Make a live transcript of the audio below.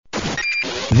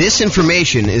This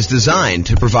information is designed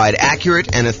to provide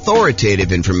accurate and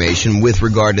authoritative information with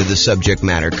regard to the subject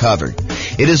matter covered.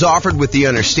 It is offered with the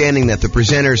understanding that the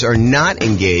presenters are not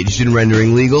engaged in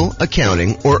rendering legal,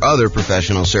 accounting, or other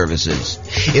professional services.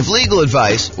 If legal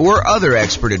advice or other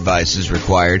expert advice is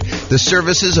required, the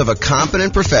services of a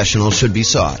competent professional should be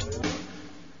sought.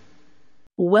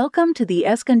 Welcome to the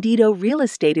Escondido Real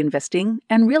Estate Investing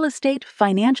and Real Estate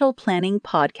Financial Planning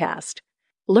Podcast.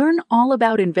 Learn all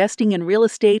about investing in real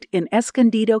estate in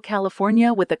Escondido,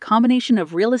 California with a combination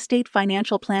of real estate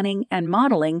financial planning and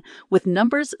modeling with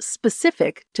numbers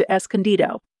specific to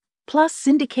Escondido, plus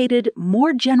syndicated,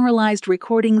 more generalized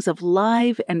recordings of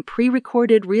live and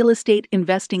pre-recorded real estate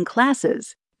investing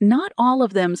classes, not all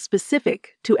of them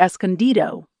specific to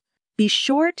Escondido. Be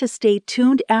sure to stay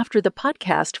tuned after the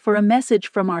podcast for a message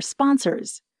from our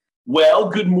sponsors. Well,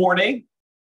 good morning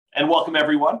and welcome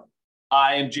everyone.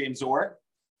 I am James Orr.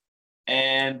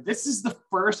 And this is the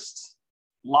first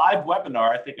live webinar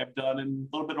I think I've done in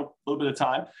a little bit of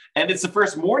time. And it's the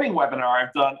first morning webinar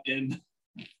I've done in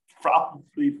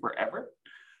probably forever.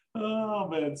 Oh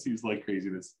man, it seems like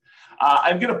craziness.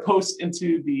 I'm going to post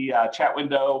into the chat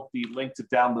window the link to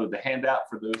download the handout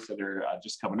for those that are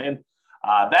just coming in.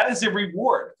 That is a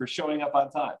reward for showing up on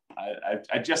time.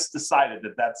 I just decided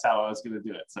that that's how I was going to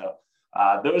do it. So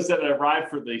those that arrive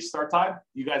for the start time,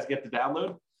 you guys get the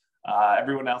download.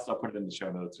 Everyone else, I'll put it in the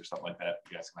show notes or something like that.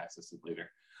 You guys can access it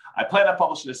later. I plan on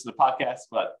publishing this in the podcast,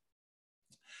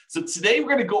 so today we're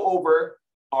going to go over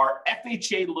our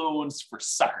FHA loans for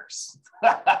suckers.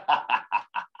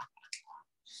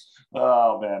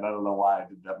 Oh man, I don't know why I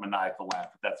did that maniacal laugh,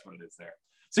 but that's what it is there.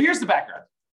 So here's the background.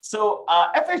 So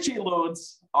FHA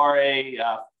loans are a,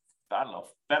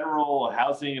 Federal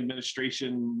Housing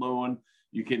Administration loan.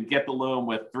 You can get the loan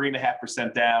with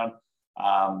 3.5% down.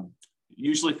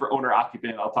 Usually for owner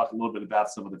occupant. I'll talk a little bit about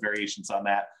some of the variations on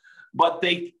that, but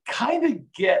they kind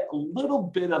of get a little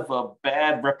bit of a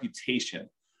bad reputation.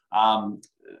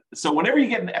 So whenever you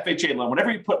get an FHA loan,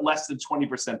 whenever you put less than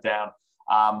 20% down,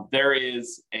 there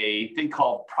is a thing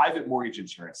called private mortgage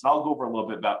insurance. And I'll go over a little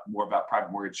bit more about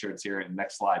private mortgage insurance here in the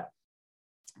next slide.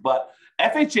 But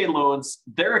FHA loans,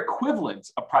 their equivalent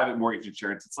of private mortgage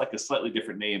insurance, it's like a slightly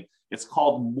different name. It's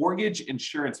called mortgage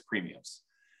insurance premiums.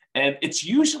 And it's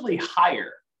usually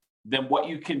higher than what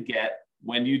you can get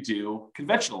when you do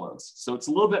conventional loans. So it's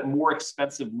a little bit more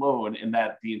expensive loan in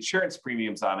that the insurance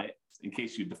premiums on it, in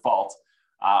case you default,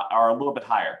 are a little bit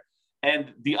higher.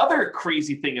 And the other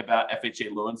crazy thing about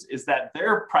FHA loans is that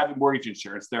their private mortgage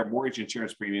insurance, their mortgage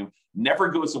insurance premium never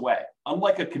goes away.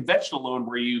 Unlike a conventional loan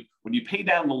where when you pay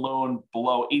down the loan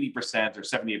below 80% or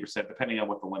 78%, depending on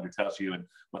what the lender tells you and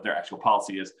what their actual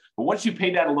policy is. But once you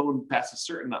pay down a loan past a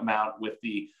certain amount with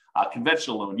the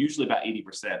conventional loan, usually about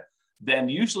 80%, then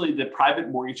usually the private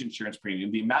mortgage insurance premium,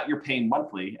 the amount you're paying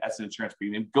monthly as an insurance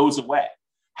premium, goes away.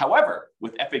 However,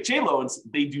 with FHA loans,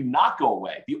 they do not go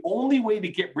away. The only way to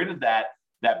get rid of that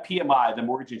PMI, the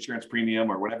mortgage insurance premium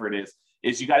or whatever it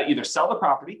is you got to either sell the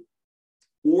property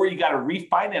or you got to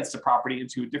refinance the property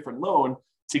into a different loan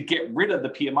to get rid of the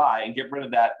PMI and get rid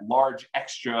of that large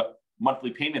extra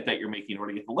monthly payment that you're making in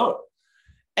order to get the loan.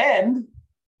 And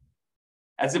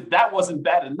as if that wasn't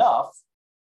bad enough,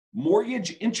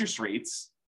 mortgage interest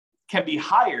rates can be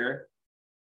higher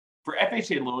for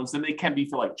FHA loans than they can be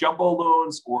for like jumbo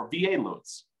loans or VA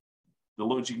loans, the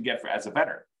loans you can get as a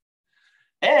veteran.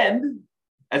 And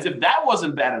as if that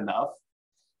wasn't bad enough,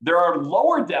 there are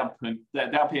lower down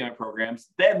payment programs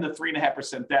than the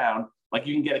 3.5% down. Like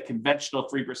you can get a conventional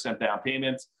 3% down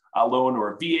payment loan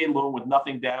or a VA loan with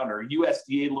nothing down or a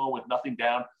USDA loan with nothing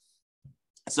down.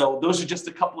 So those are just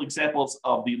a couple examples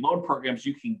of the loan programs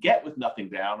you can get with nothing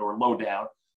down or low down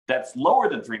that's lower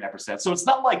than 3.5%. So it's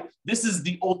not like this is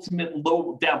the ultimate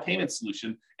low down payment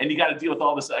solution and you got to deal with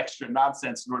all this extra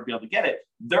nonsense in order to be able to get it.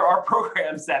 There are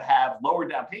programs that have lower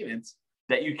down payments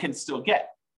that you can still get.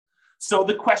 So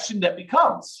the question that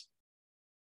becomes,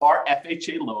 are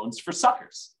FHA loans for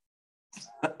suckers?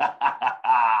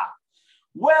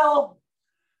 Well,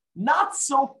 not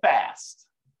so fast.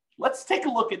 Let's take a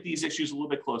look at these issues a little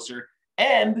bit closer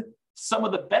and some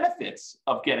of the benefits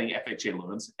of getting FHA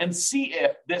loans and see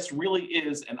if this really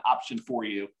is an option for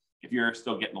you if you're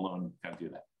still getting a loan, kind of do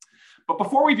that. But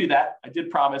before we do that, I did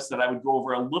promise that I would go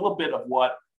over a little bit of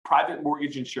what private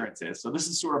mortgage insurance is. So this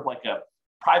is sort of like a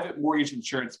private mortgage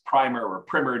insurance primer or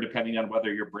primer, depending on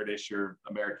whether you're British or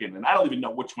American. And I don't even know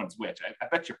which one's which. I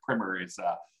bet your primer is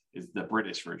the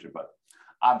British version, but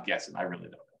I'm guessing. I really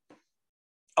don't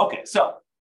know. Okay, so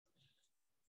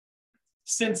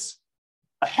since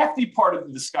a hefty part of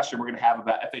the discussion we're going to have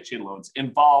about FHA loans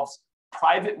involves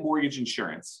private mortgage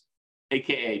insurance,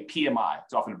 AKA PMI.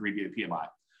 It's often abbreviated PMI.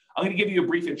 I'm going to give you a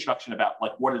brief introduction about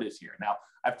like what it is here. Now,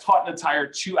 I've taught an entire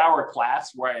 2-hour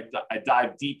class where I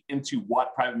dive deep into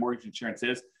what private mortgage insurance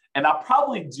is. And I'll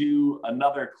probably do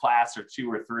another class or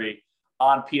 2 or 3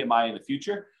 on PMI in the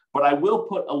future. But I will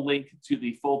put a link to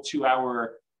the full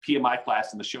 2-hour PMI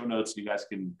class in the show notes so you guys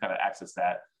can kind of access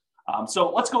that.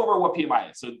 So let's go over what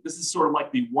PMI is. So this is sort of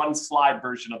like the 1-slide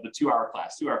version of the 2-hour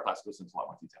class. 2-hour class goes into a lot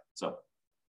more detail.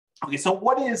 So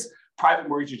what is private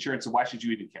mortgage insurance and why should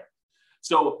you even care?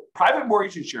 So private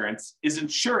mortgage insurance is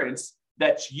insurance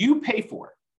that you pay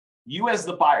for, you as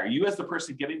the buyer, you as the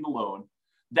person getting the loan,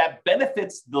 that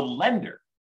benefits the lender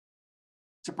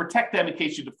to protect them in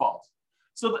case you default.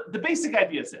 So the basic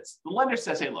idea is this. The lender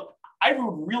says, hey, look, I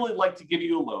would really like to give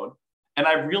you a loan, and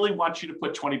I really want you to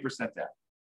put 20% down.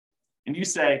 And you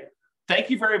say, thank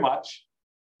you very much,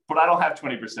 but I don't have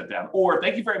 20% down. Or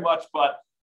thank you very much, but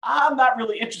I'm not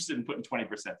really interested in putting 20%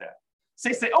 down. So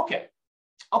they say, okay,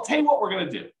 I'll tell you what we're going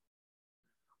to do.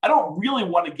 I don't really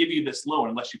want to give you this loan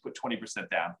unless you put 20%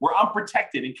 down, where I'm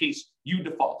protected in case you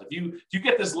default. If you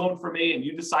get this loan from me and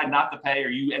you decide not to pay, or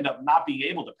you end up not being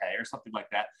able to pay or something like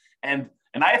that, and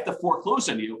I have to foreclose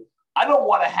on you, I don't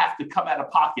want to have to come out of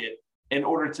pocket in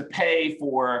order to pay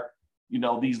for,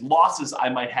 these losses I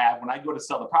might have when I go to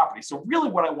sell the property. So really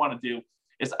what I want to do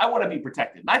is I want to be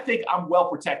protected. And I think I'm well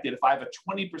protected if I have a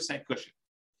 20% cushion.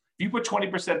 If you put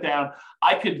 20% down,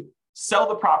 I could sell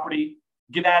the property,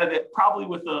 get out of it probably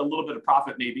with a little bit of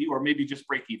profit maybe, or maybe just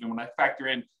break even when I factor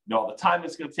in all the time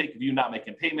it's going to take of you not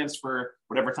making payments for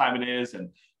whatever time it is, and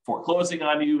foreclosing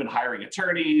on you and hiring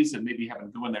attorneys and maybe having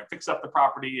to go in there and fix up the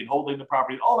property and holding the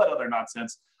property and all that other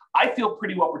nonsense. I feel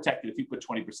pretty well protected if you put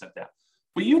 20% down.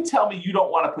 But you tell me you don't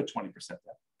want to put 20% down.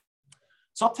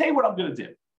 So I'll tell you what I'm going to do.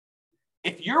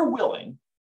 If you're willing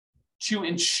to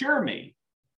insure me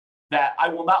that I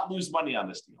will not lose money on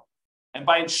this deal, and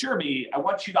by insure me, I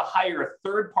want you to hire a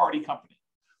third-party company,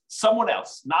 someone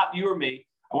else, not you or me.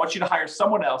 I want you to hire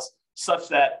someone else such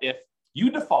that if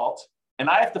you default and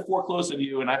I have to foreclose on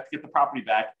you and I have to get the property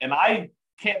back, and I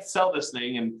can't sell this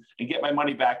thing and get my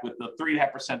money back with the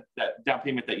 3.5% that down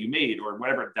payment that you made, or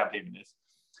whatever the down payment is,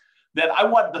 then I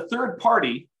want the third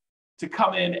party to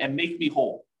come in and make me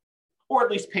whole, or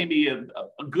at least pay me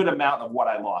a good amount of what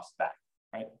I lost back,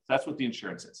 right? So that's what the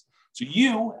insurance is. So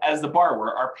you, as the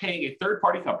borrower, are paying a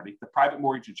third-party company, the private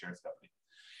mortgage insurance company,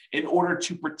 in order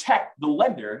to protect the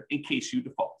lender in case you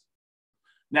default.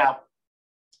 Now,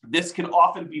 this can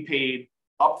often be paid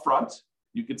upfront.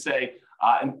 You could say,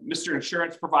 and Mr.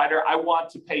 Insurance Provider, I want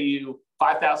to pay you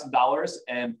 $5,000,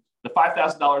 and the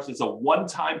 $5,000 is a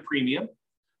one-time premium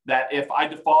that if I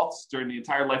default during the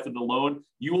entire life of the loan,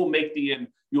 you will make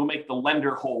the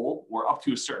lender whole, or up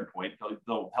to a certain point.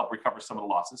 They'll help recover some of the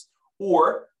losses.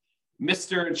 Or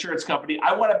Mr. Insurance Company,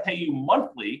 I want to pay you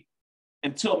monthly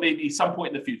until maybe some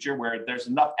point in the future where there's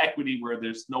enough equity where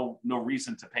there's no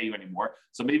reason to pay you anymore.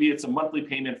 So maybe it's a monthly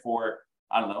payment for,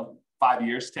 5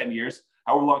 years, 10 years,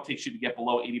 however long it takes you to get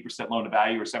below 80% loan to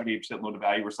value or 78% loan to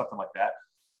value or something like that.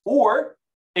 Or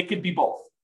it could be both.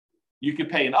 You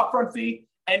could pay an upfront fee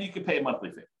and you could pay a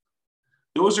monthly fee.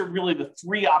 Those are really the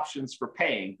 3 options for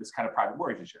paying this kind of private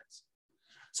mortgage insurance.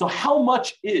 So how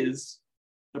much is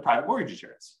the private mortgage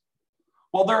insurance?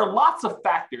 Well, there are lots of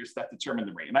factors that determine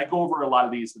the rate. And I go over a lot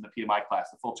of these in the PMI class,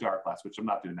 the full 2-hour class, which I'm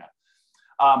not doing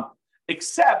now.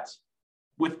 Except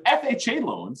with FHA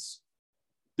loans,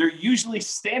 they're usually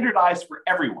standardized for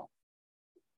everyone.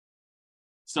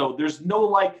 So there's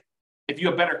no if you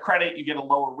have better credit, you get a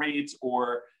lower rate,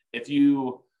 or if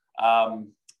you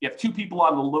have 2 people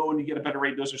on the loan, you get a better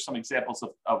rate. Those are some examples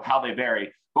of how they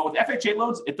vary. But with FHA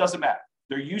loans, it doesn't matter.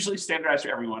 They're usually standardized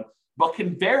for everyone, but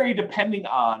can vary depending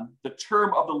on the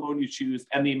term of the loan you choose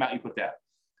and the amount you put down.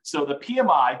 So the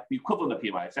PMI, the equivalent of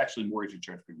PMI, it's actually mortgage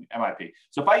insurance premium, MIP.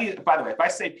 So if I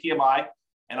say PMI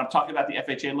and I'm talking about the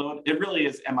FHA loan, it really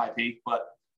is MIP, but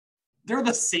they're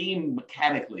the same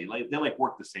mechanically. They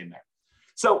work the same there.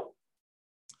 So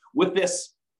with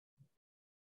this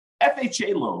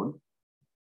FHA loan,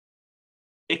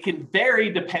 it can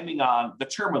vary depending on the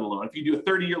term of the loan. If you do a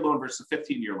 30-year loan versus a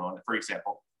 15-year loan, for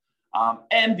example,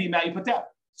 and the amount you put down.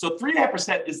 So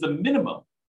 3.5% is the minimum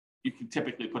you can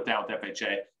typically put down with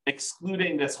FHA,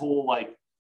 excluding this whole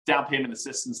down payment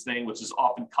assistance thing, which is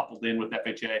often coupled in with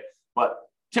FHA. But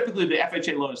typically the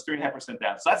FHA loan is 3.5%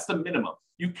 down. So that's the minimum.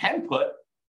 You can put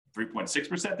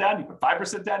 3.6% down, you put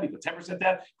 5% down, you put 10%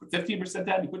 down, you put 15%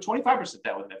 down, you put 25%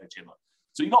 down with an FHA loan.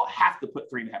 So you don't have to put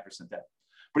 3.5% down.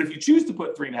 But if you choose to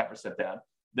put 3.5% down,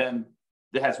 then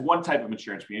it has one type of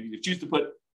insurance premium. If you choose to put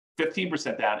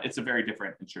 15% down, it's a very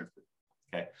different insurance premium.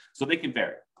 Okay, so they can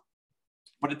vary.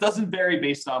 but it doesn't vary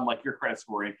based on like your credit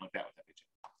score or anything like that with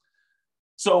FHA.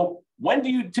 So when do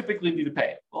you typically need to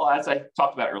pay? Well, as I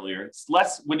talked about earlier, it's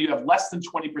less when you have less than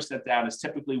 20% down is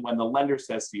typically when the lender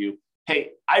says to you,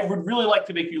 hey, I would really like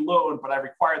to make you a loan, but I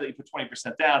require that you put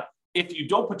 20% down. If you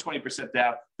don't put 20%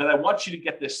 down, then I want you to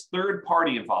get this third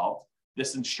party involved,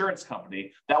 this insurance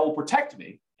company that will protect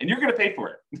me, and you're going to pay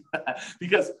for it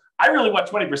because I really want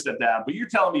 20% down, but you're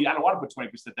telling me I don't want to put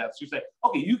 20% down. So you say,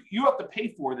 okay, you have to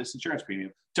pay for this insurance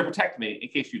premium to protect me in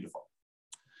case you default.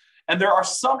 And there are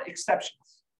some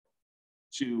exceptions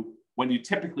to when you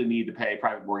typically need to pay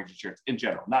private mortgage insurance in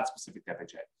general, not specific to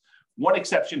FHA. One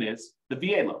exception is the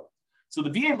VA loan. So the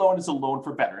VA loan is a loan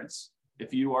for veterans.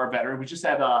 If you are a veteran, we just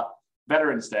had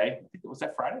Veterans Day. I think it was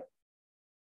that Friday.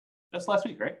 That's last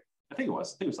week, right? I think it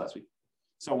was last week.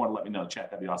 Someone let me know in the chat.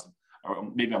 That'd be awesome.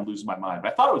 Or maybe I'm losing my mind,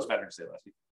 but I thought it was Veterans Day last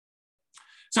week.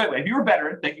 So anyway, if you're a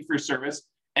veteran, thank you for your service.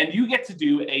 And you get to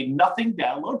do a nothing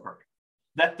down loan program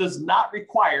that does not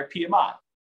require PMI.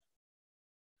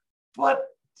 But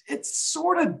it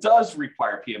sort of does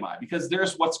require PMI because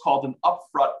there's what's called an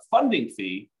upfront funding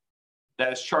fee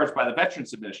that is charged by the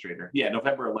Veterans Administrator. Yeah,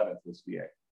 November 11th was VA.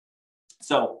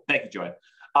 So thank you,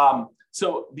 Joanne.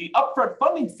 So the upfront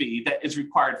funding fee that is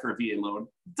required for a VA loan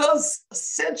does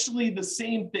essentially the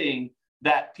same thing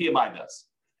that PMI does.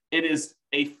 It is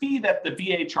a fee that the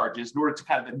VA charges in order to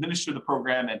kind of administer the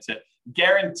program and to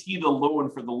guarantee the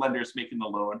loan for the lenders making the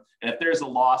loan. And if there's a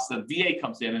loss, the VA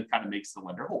comes in and kind of makes the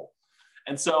lender whole.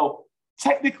 And so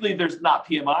technically there's not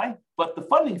PMI, but the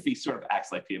funding fee sort of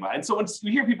acts like PMI. And so when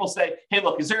you hear people say, hey,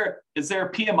 look, is there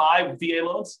PMI with VA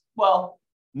loans? Well,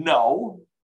 no,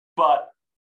 but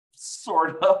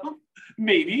sort of,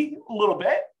 maybe a little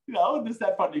bit, there's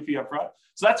that funding fee up front.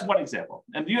 So that's one example.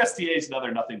 And the USDA is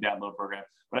another nothing down loan program,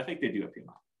 but I think they do have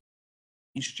PMI.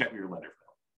 You should check with your lender for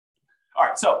that. All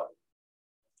right, so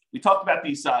we talked about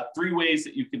these three ways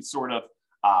that you can sort of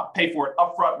pay for it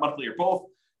upfront, monthly, or both.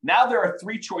 Now there are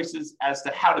three choices as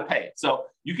to how to pay it. So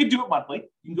you can do it monthly.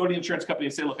 You can go to the insurance company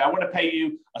and say, look, I want to pay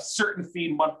you a certain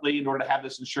fee monthly in order to have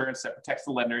this insurance that protects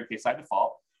the lender in case I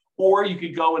default. Or you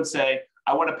could go and say,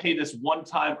 I want to pay this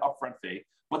one-time upfront fee.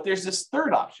 But there's this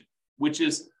third option, which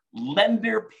is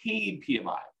lender paid PMI.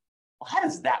 Well, how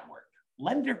does that work?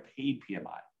 Lender paid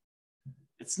PMI.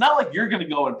 It's not like you're going to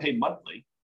go and pay monthly.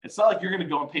 It's not like you're going to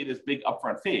go and pay this big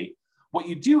upfront fee. What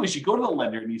you do is you go to the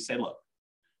lender and you say, look,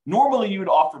 normally you would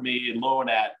offer me a loan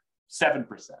at 7%.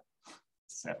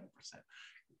 7%.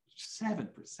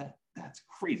 That's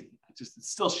crazy. It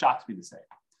still shocks me to say.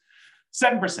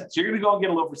 7%. So you're going to go and get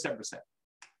a loan for 7%.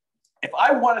 If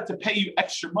I wanted to pay you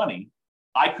extra money,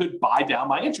 I could buy down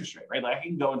my interest rate, right? Like I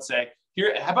can go and say,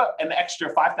 here, how about an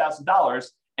extra $5,000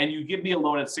 and you give me a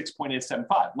loan at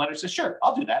 6.875? Lender says, sure,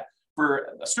 I'll do that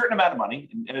for a certain amount of money.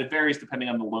 And it varies depending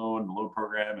on the loan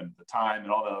program and the time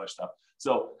and all that other stuff.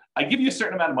 So I give you a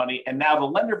certain amount of money. And now the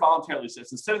lender voluntarily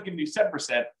says, instead of giving you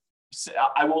 7%,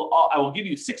 I will give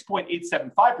you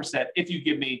 6.875% if you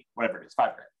give me whatever it is,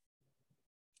 $5,000.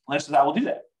 Lender says, I will do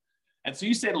that. And so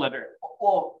you say to the lender,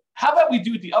 well, how about we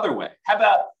do it the other way? How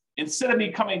about instead of me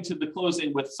coming to the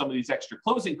closing with some of these extra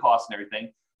closing costs and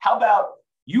everything, how about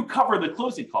you cover the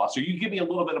closing costs, or you give me a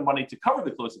little bit of money to cover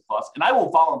the closing costs, and I will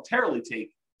voluntarily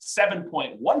take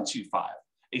 7.125,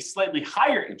 a slightly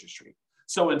higher interest rate.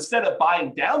 So instead of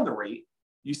buying down the rate,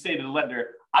 you say to the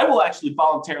lender, I will actually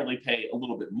voluntarily pay a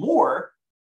little bit more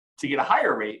to get a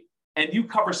higher rate, and you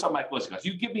cover some of my closing costs.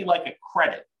 You give me like a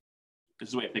credit. This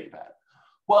is the way I think about it.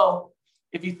 Well,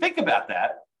 if you think about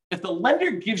that, if the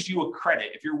lender gives you a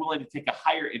credit, if you're willing to take a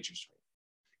higher interest rate,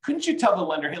 couldn't you tell the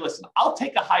lender, hey, listen, I'll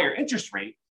take a higher interest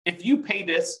rate if you pay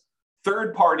this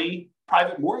third-party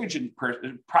private mortgage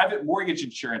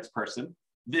insurance person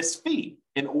this fee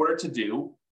in order to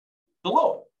do the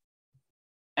loan?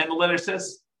 And the lender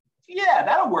says, yeah,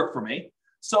 that'll work for me.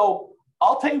 So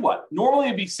I'll tell you what, normally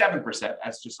it'd be 7%,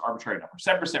 that's just arbitrary number,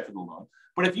 7% for the loan.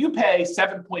 But if you pay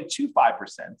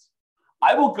 7.25%,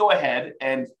 I will go ahead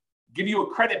and give you a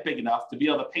credit big enough to be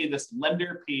able to pay this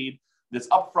lender paid, this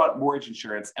upfront mortgage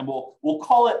insurance, and we'll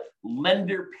call it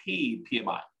lender paid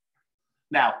PMI.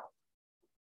 Now,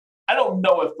 I don't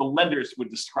know if the lenders would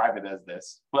describe it as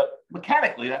this, but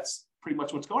mechanically, that's pretty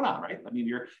much what's going on, right? I mean,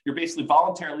 you're basically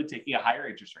voluntarily taking a higher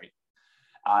interest rate,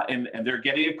 and they're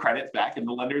getting a credit back, and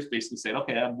the lenders basically saying,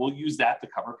 okay, we'll use that to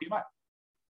cover PMI.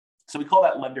 So we call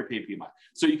that lender paid PMI.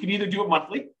 So you can either do it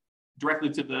monthly, directly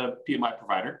to the PMI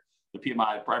provider, the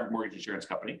PMI private mortgage insurance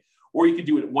company, or you could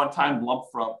do it at one-time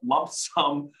lump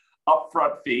sum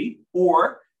upfront fee,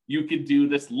 or you could do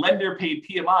this lender paid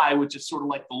PMI, which is sort of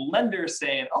like the lender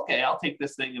saying, okay, I'll take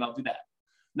this thing and I'll do that.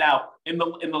 Now, in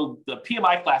the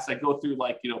PMI class, I go through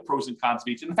like, pros and cons of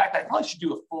each. And in fact, I probably should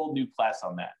do a full new class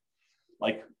on that.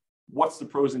 Like, what's the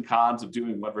pros and cons of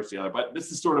doing one versus the other? But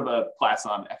this is sort of a class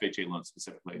on FHA loans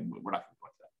specifically, and we're not going to go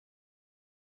into that.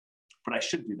 But I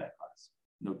should do that class.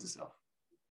 Note to self.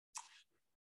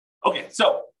 Okay,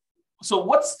 so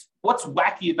what's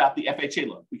wacky about the FHA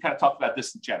loan? We kind of talked about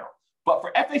this in general. But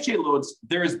for FHA loans,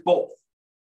 there is both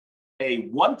a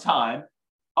one-time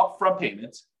upfront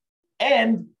payment,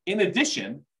 and in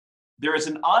addition, there is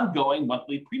an ongoing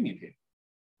monthly premium payment.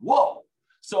 Whoa.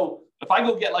 So if I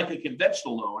go get like a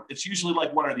conventional loan, it's usually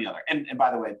like one or the other. And by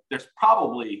the way, there's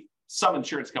probably some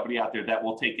insurance company out there that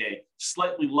will take a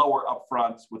slightly lower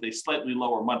upfront with a slightly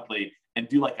lower monthly and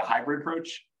do like a hybrid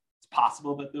approach. It's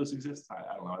possible that those exist.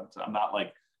 I don't know. I'm not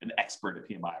like an expert at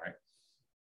PMI, right?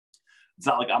 It's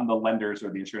not like I'm the lenders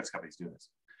or the insurance companies doing this.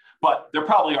 But there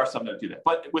probably are some that do that.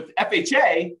 But with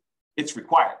FHA, it's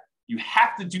required. You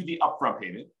have to do the upfront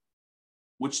payment,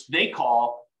 which they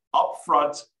call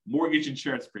upfront mortgage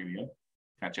insurance premium.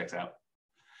 Kind of checks out.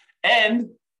 And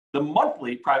the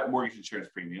monthly private mortgage insurance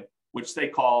premium, which they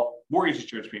call mortgage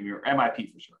insurance premium, or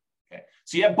MIP for short. Okay.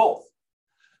 So you have both.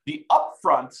 The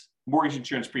upfront mortgage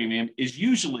insurance premium is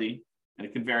usually, and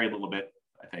it can vary a little bit,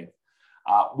 I think,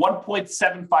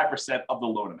 1.75% of the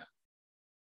loan amount.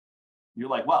 You're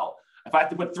like, well, if I have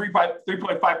to put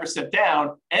 3.5%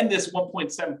 down and this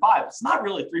 1.75, it's not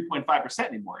really 3.5%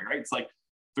 anymore, right? It's like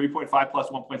 3.5 plus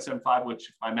 1.75, which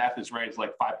if my math is right, is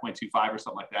like 5.25 or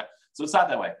something like that. So it's not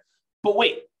that way. But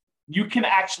wait, you can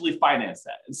actually finance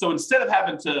that. And so instead of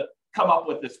having to come up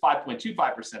with this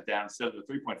 5.25% down instead of the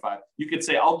 3.5, you could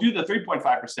say, I'll do the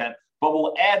 3.5%, but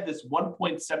we'll add this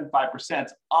 1.75%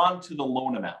 onto the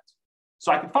loan amount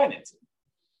so I can finance it.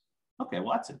 Okay,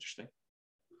 well, that's interesting.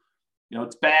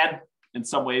 It's bad in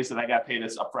some ways that I got to pay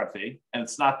this upfront fee, and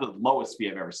it's not the lowest fee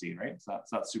I've ever seen, right? It's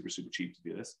not super, super cheap to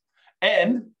do this.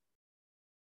 And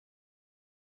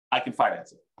I can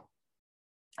finance it.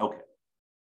 Okay.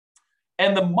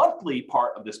 And the monthly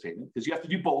part of this payment, because you have to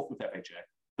do both with FHA,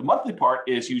 the monthly part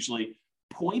is usually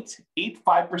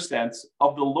 0.85%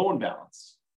 of the loan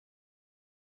balance.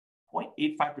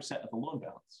 0.85% of the loan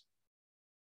balance.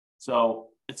 So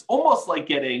it's almost like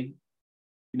getting,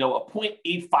 a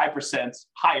 0.85%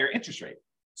 higher interest rate.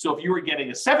 So if you were getting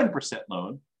a 7%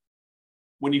 loan,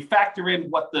 when you factor in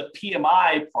what the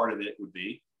PMI part of it would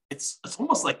be, it's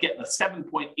almost like getting a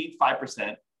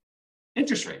 7.85%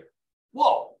 interest rate.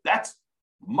 Whoa, that's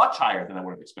much higher than I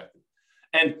would have expected.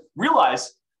 And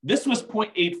realize this was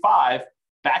 0.85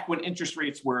 back when interest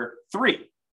rates were 3.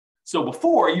 So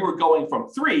before you were going from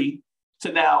 3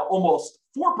 to now almost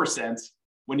 4%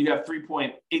 when you have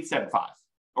 3.875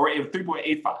 or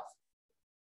 3.85,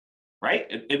 right?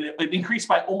 It increased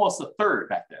by almost a third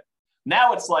back then.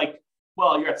 Now it's like,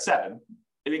 well, you're at 7.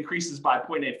 It increases by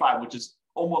 0.85, which is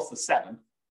almost a 7.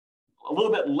 A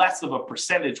little bit less of a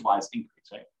percentage-wise increase,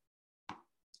 right?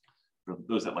 For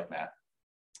those that like math.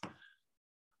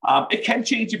 It can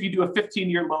change if you do a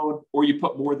 15-year loan or you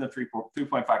put more than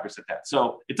 3.5% down.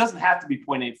 So it doesn't have to be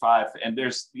 0.85. And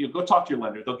go talk to your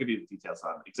lender. They'll give you the details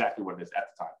on exactly what it is at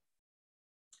the time.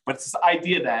 But it's this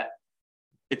idea that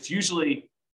it's usually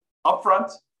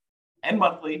upfront and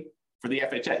monthly for the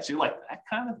FHA. So you're like, that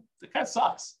kind of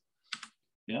sucks.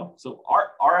 So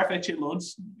our FHA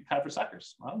loans kind of for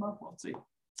suckers. I don't know. We'll see.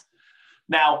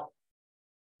 Now,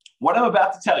 what I'm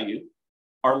about to tell you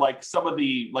are like some of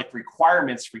the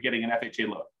requirements for getting an FHA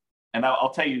loan. And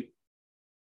I'll tell you,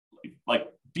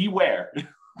 beware.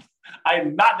 I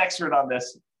am not an expert on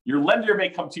this. Your lender may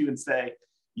come to you and say,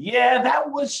 yeah,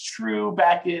 that was true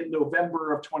back in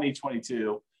November of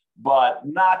 2022, but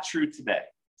not true today.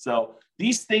 So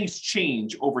these things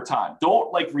change over time.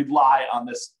 Don't rely on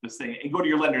this thing and go to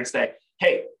your lender and say,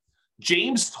 hey,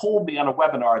 James told me on a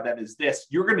webinar that is this.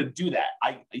 You're going to do that.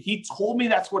 He told me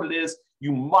that's what it is.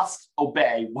 You must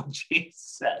obey what James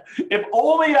said. If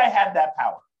only I had that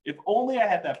power. If only I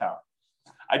had that power.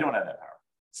 I don't have that power.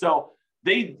 So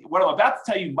what I'm about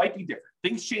to tell you might be different.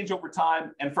 Things change over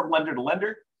time and from lender to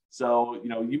lender. So,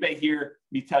 you may hear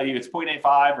me tell you it's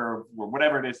 0.85 or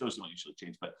whatever it is. Those don't usually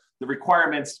change, but the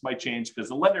requirements might change because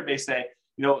the lender may say,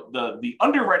 the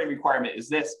underwriting requirement is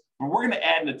this, but we're going to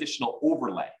add an additional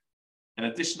overlay, an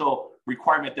additional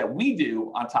requirement that we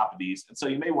do on top of these. And so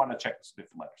you may want to check with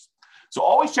different lenders. So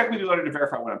always check with your lender to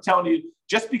verify what I'm telling you.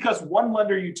 Just because one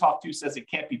lender you talk to says it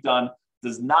can't be done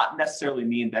does not necessarily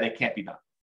mean that it can't be done.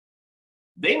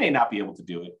 They may not be able to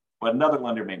do it, but another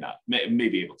lender may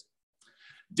be able to.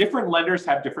 Different lenders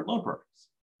have different loan programs.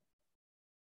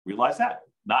 Realize that.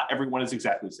 Not everyone is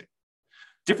exactly the same.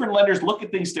 Different lenders look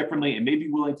at things differently and may be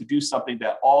willing to do something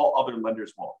that all other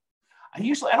lenders won't. I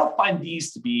don't find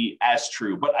these to be as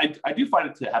true, but I do find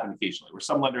it to happen occasionally where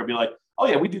some lender will be like, oh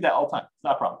yeah, we do that all the time. It's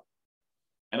not a problem.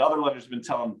 And other lenders have been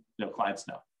telling clients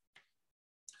no.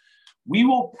 We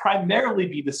will primarily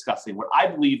be discussing what I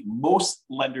believe most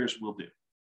lenders will do.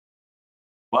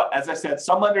 But as I said,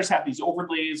 some lenders have these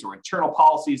overlays or internal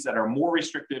policies that are more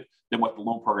restrictive than what the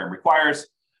loan program requires.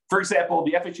 For example,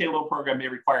 the FHA loan program may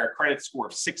require a credit score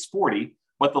of 640,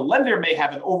 but the lender may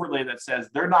have an overlay that says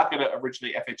they're not going to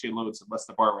originate FHA loans unless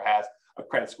the borrower has a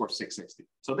credit score of 660.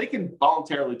 So they can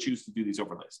voluntarily choose to do these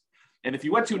overlays. And if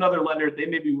you went to another lender, they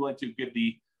may be willing to give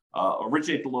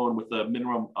originate the loan with a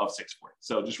minimum of 640.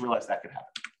 So just realize that could happen.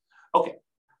 Okay.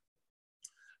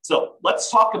 So let's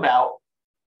talk about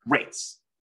rates.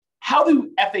 How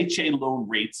do FHA loan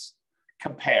rates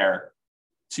compare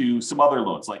to some other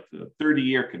loans, like the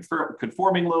 30-year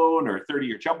conforming loan or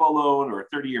 30-year jumbo loan or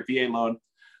 30-year VA loan?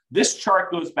 This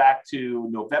chart goes back to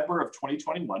November of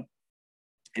 2021.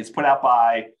 It's put out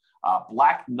by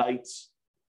Black Knight.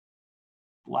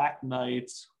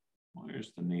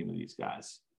 Where's the name of these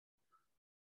guys?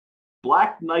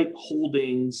 Black Knight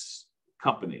Holdings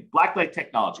Company, Black Knight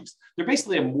Technologies. They're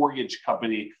basically a mortgage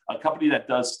company, a company that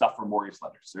does stuff for mortgage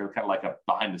lenders. They're kind of like a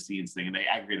behind the scenes thing, and they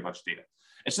aggregate a bunch of data.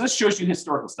 And so this shows you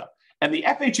historical stuff. And the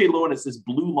FHA loan is this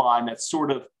blue line that's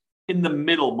sort of in the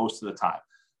middle most of the time.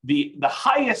 The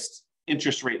highest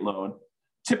interest rate loan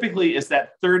typically is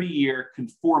that 30-year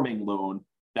conforming loan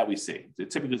that we see.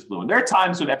 It typically is blue. And there are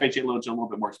times when FHA loans are a little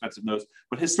bit more expensive than those,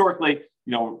 but historically,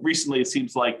 recently it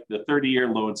seems like the 30-year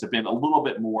loans have been a little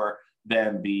bit more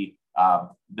than the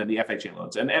FHA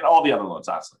loans and all the other loans,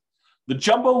 honestly. The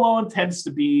jumbo loan tends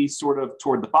to be sort of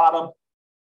toward the bottom.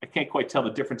 I can't quite tell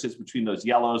the differences between those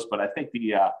yellows, but I think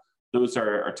those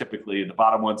are typically the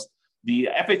bottom ones. The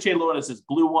FHA loan is this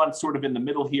blue one, sort of in the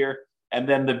middle here. And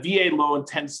then the VA loan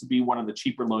tends to be one of the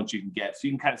cheaper loans you can get. So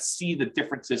you can kind of see the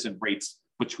differences in rates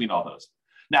between all those.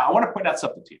 Now, I want to point out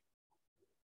something to you.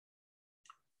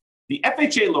 The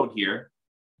FHA loan here,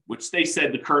 which they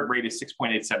said the current rate is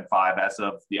 6.875 as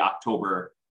of the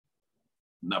October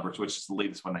numbers, which is the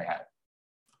latest one they had.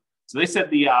 So they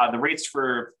said the rates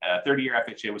for 30-year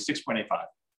FHA was 6.85.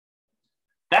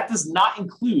 That does not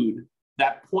include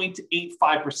that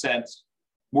 0.85%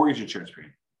 mortgage insurance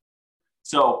premium.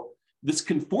 So this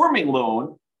conforming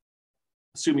loan,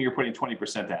 assuming you're putting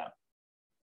 20% down,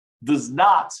 does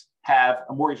not have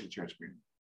a mortgage insurance premium.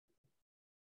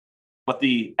 But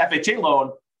the FHA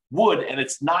loan would, and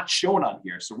it's not shown on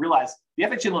here. So realize the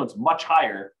FHA loan is much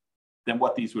higher than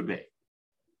what these would be.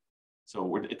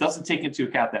 So it doesn't take into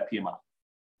account that PMI.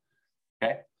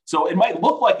 Okay. So it might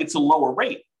look like it's a lower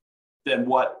rate than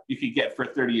what you could get for a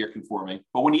 30-year conforming,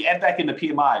 but when you add back in the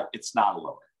PMI, it's not a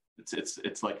lower.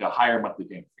 It's like a higher monthly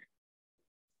payment.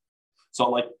 So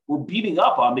like we're beating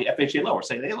up on the FHA loan. We're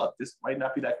saying, hey, look, this might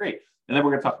not be that great. And then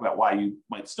we're going to talk about why you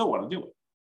might still want to do it.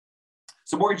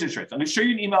 So mortgage insurance. I'm going to show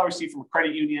you an email received from a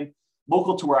credit union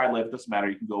local to where I live. It doesn't matter.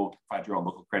 You can go find your own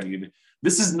local credit union.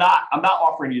 I'm not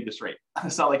offering you this rate.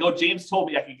 It's not like, oh, James told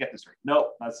me I could get this rate.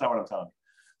 No, that's not what I'm telling you.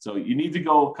 So you need to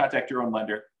go contact your own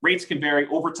lender. Rates can vary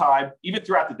over time, even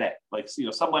throughout the day. Like,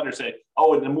 some lenders say,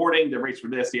 oh, in the morning, the rates were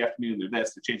this, the afternoon, they're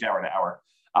this, they change hour to hour.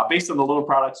 Based on the loan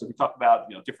products, so we talk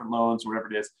about different loans, or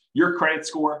whatever it is, your credit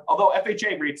score, although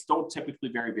FHA rates don't typically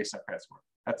vary based on credit score.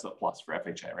 That's a plus for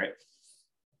FHA, right?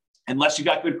 Unless you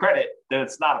got good credit, then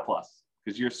it's not a plus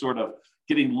because you're sort of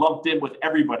getting lumped in with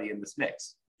everybody in this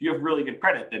mix. If you have really good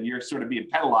credit, then you're sort of being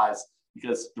penalized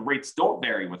because the rates don't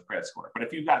vary with credit score. But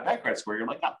if you've got a bad credit score, you're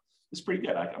like, oh, this is pretty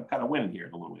good. I'm kind of winning here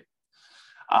in a little way.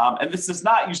 And this does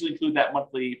not usually include that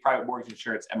monthly private mortgage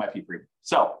insurance MIP premium.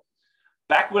 So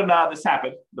back when this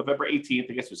happened, November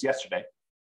 18th, I guess it was yesterday,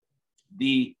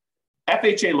 the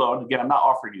FHA loan, again, I'm not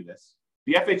offering you this,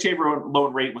 the FHA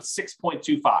loan rate was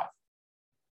 6.25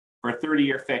 for a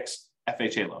 30-year fixed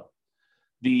FHA loan.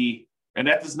 And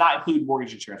that does not include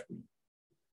mortgage insurance premium.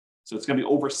 So it's going to be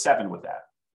over 7 with that.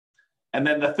 And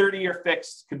then the 30-year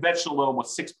fixed conventional loan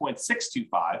was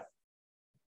 6.625,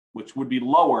 which would be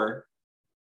lower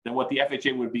than what the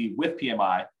FHA would be with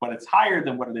PMI, but it's higher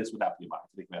than what it is without PMI,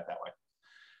 to think about it that way.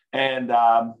 And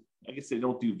I guess they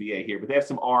don't do VA here, but they have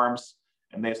some ARMs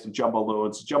and they have some jumbo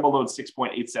loans. Jumbo loan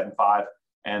 6.875,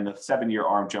 and the 7-year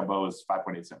ARM jumbo is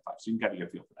 5.875. So you can kind of get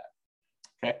a feel for that.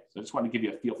 Okay, so I just wanted to give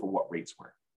you a feel for what rates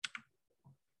were.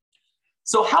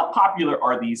 So how popular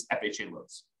are these FHA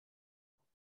loans?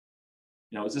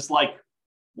 Is this like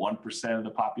 1% of the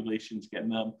population's getting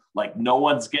them? Like no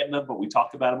one's getting them, but we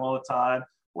talk about them all the time?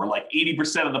 Or like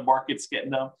 80% of the market's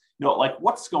getting them? Like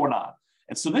what's going on?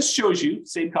 And so this shows you,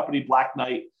 same company, Black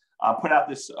Knight, put out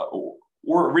this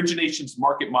or Originations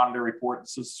Market Monitor report.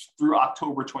 This is through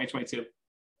October 2022.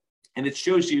 And it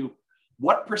shows you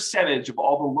what percentage of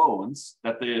all the loans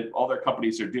that all their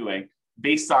companies are doing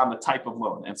based on the type of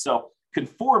loan. And so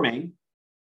conforming,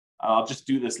 I'll just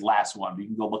do this last one. You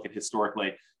can go look at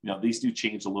historically. These do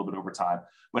change a little bit over time.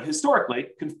 But historically,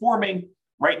 conforming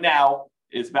right now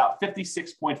is about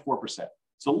 56.4%.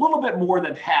 So a little bit more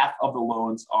than half of the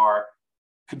loans are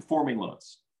conforming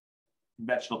loans,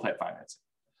 conventional type financing.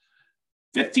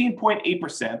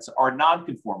 15.8% are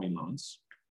non-conforming loans.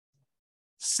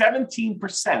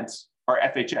 17% are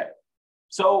FHA.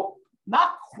 So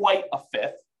not quite a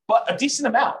fifth, but a decent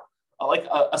amount, like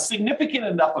a significant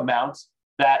enough amount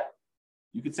that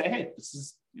you could say, hey, this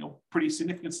is pretty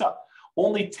significant stuff.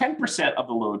 Only 10% of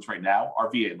the loans right now are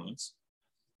VA loans,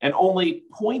 and only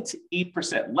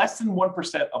 0.8%, less than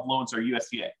 1% of loans are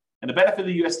USDA. And the benefit of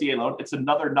the USDA loan, it's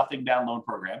another nothing down loan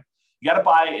program. You got to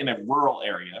buy in a rural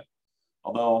area,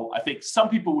 although I think some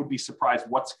people would be surprised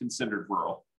what's considered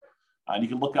rural. And you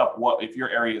can look up if your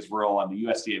area is rural on the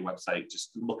USDA website.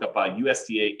 Just look up a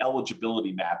USDA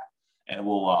eligibility map, and it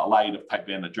will allow you to type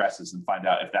in addresses and find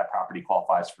out if that property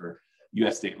qualifies for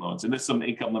USDA loans. And there's some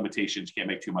income limitations. You can't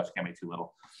make too much, can't make too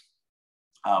little.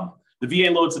 The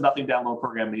VA loan is a nothing down loan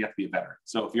program, and you have to be a veteran.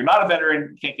 So if you're not a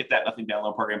veteran, you can't get that nothing down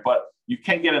loan program, but you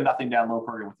can get a nothing down loan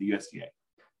program with the USDA.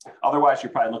 Otherwise,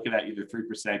 you're probably looking at either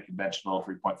 3% conventional,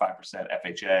 3.5%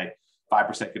 FHA,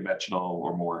 5% conventional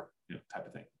or more, type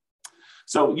of thing.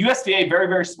 So USDA, very,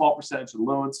 very small percentage of the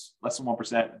loans, less than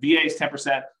 1%. VA is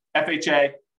 10%.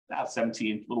 FHA, about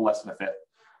 17, a little less than a fifth,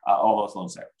 all those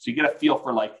loans there. So you get a feel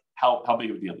for how big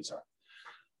of a deal these are.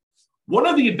 One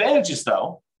of the advantages,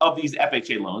 though, of these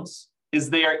FHA loans is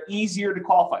they are easier to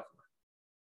qualify for.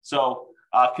 So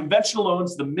conventional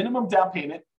loans, the minimum down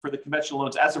payment for the conventional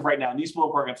loans as of right now, and these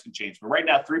loan programs can change, but right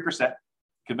now, 3%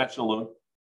 conventional loan.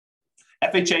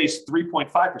 FHA is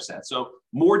 3.5%, so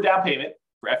more down payment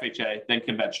for FHA than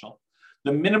conventional.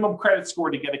 The minimum credit score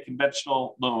to get a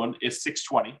conventional loan is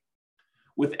 620.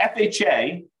 With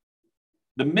FHA,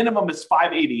 the minimum is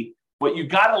 580, but you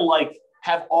gotta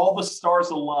have all the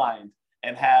stars aligned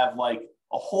and have a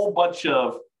whole bunch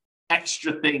of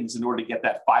extra things in order to get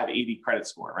that 580 credit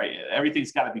score, right?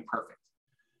 Everything's got to be perfect.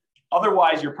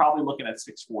 Otherwise, you're probably looking at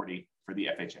 640 for the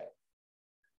FHA.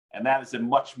 And that is a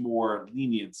much more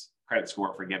lenient credit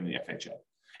score for getting the FHA.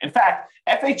 In fact,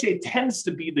 FHA tends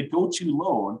to be the go-to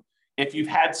loan if you've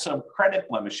had some credit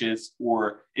blemishes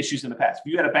or issues in the past.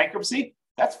 If you had a bankruptcy,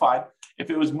 that's fine. If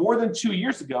it was more than 2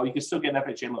 years ago, you can still get an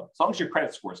FHA loan, as long as your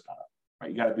credit score's gone up,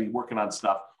 right? You got to be working on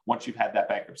stuff once you've had that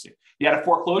bankruptcy. You had a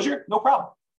foreclosure, no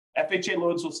problem. FHA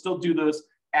loans will still do those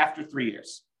after 3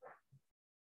 years.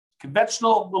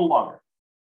 Conventional, a little longer.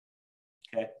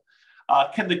 Okay.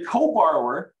 Can the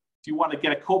co-borrower, if you want to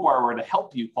get a co-borrower to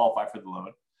help you qualify for the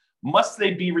loan, must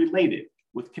they be related?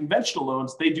 With conventional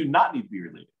loans, they do not need to be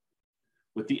related.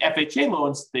 With the FHA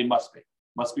loans, they must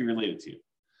be related to you.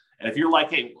 And if you're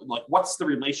hey, what's the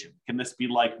relation? Can this be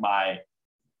my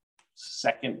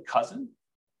second cousin?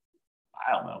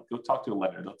 I don't know. Go talk to a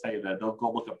lender. They'll tell you that. They'll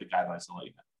go look up the guidelines and let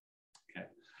you know. Okay.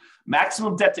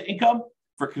 Maximum debt to income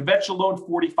for conventional loan,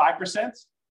 45%.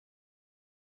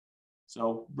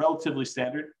 So relatively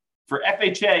standard. For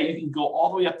FHA, you can go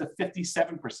all the way up to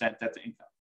 57% debt to income.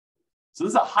 So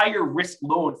this is a higher risk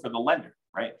loan for the lender,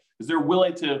 right? Because they're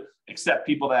willing to accept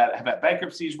people that have had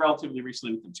bankruptcies relatively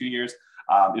recently, within 2 years,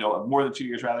 more than 2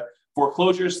 years rather.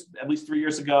 Foreclosures, at least 3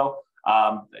 years ago.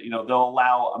 They'll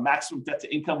allow a maximum debt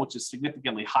to income, which is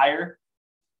significantly higher.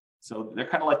 So they're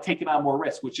kind of taking on more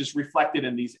risk, which is reflected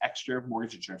in these extra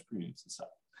mortgage insurance premiums and stuff.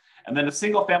 And then the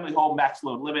single family home max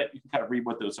loan limit, you can kind of read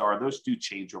what those are. Those do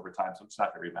change over time, so I'm just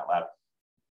not going to read them out loud.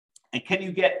 And can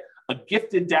you get a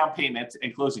gifted down payment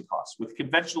and closing costs? With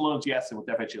conventional loans, yes, and with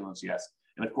FHA loans, yes.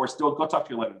 And of course, go talk to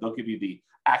your lender. They'll give you the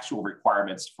actual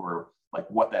requirements for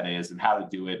what that is and how to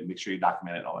do it, and make sure you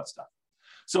document it and all that stuff.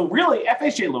 So really,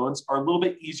 FHA loans are a little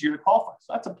bit easier to qualify.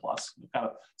 So that's a plus.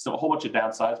 So a whole bunch of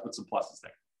downsides, but some pluses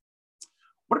there.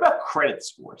 What about credit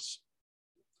scores?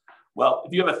 Well,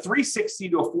 if you have a 360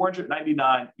 to a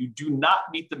 499, you do not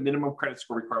meet the minimum credit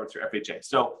score requirements for FHA.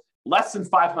 So less than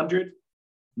 500,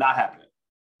 not happening.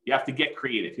 You have to get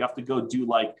creative. You have to go do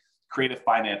creative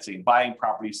financing, buying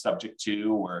properties subject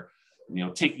to, or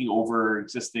taking over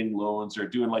existing loans, or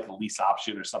doing a lease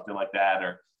option or something like that,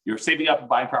 or you're saving up and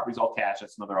buying properties all cash.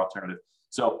 That's another alternative.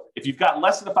 So if you've got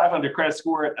less than a 500 credit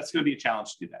score, that's going to be a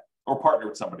challenge to do that, or partner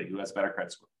with somebody who has a better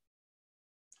credit score.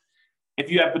 If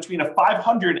you have between a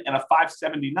 500 and a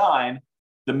 579,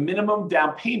 the minimum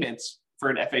down payments for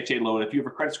an FHA loan, if you have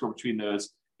a credit score between those,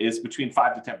 is between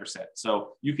 5 to 10%.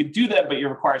 So you can do that, but it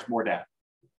requires more down.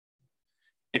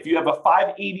 If you have a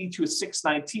 580 to a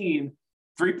 619,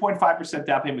 3.5%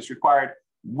 down payment is required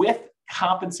with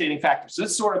compensating factors. So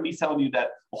this is sort of me telling you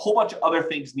that a whole bunch of other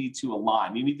things need to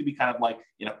align. You need to be kind of like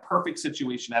in a perfect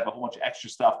situation, have a whole bunch of extra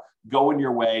stuff going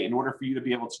your way in order for you to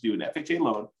be able to do an FHA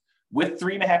loan with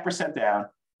 3.5% down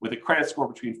with a credit score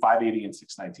between 580 and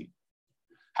 619.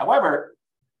 However,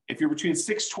 if you're between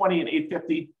 620 and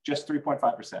 850, just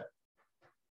 3.5%.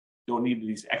 Don't need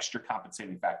these extra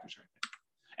compensating factors right there.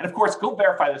 And of course, go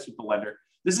verify this with the lender.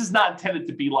 This is not intended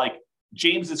to be like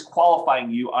James is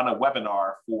qualifying you on a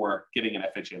webinar for getting an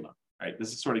FHA loan, right?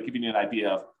 This is sort of giving you an idea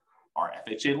of, are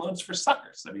FHA loans for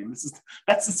suckers? I mean,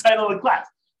 that's the title of the class.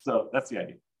 So that's the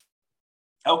idea.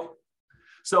 Okay.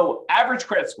 So average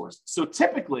credit scores. So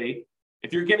typically,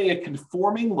 if you're getting a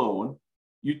conforming loan,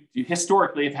 you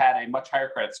historically have had a much higher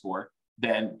credit score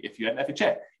than if you had an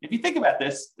FHA. If you think about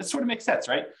this, this sort of makes sense,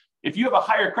 right? If you have a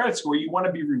higher credit score, you want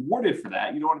to be rewarded for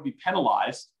that. You don't want to be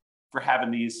penalized for having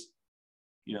these,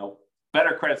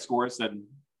 better credit scores than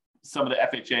some of the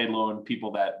FHA loan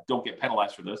people that don't get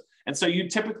penalized for those. And so you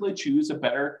typically choose a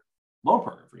better loan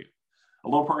program for you, a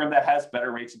loan program that has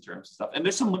better rates and terms and stuff. And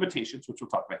there's some limitations, which we'll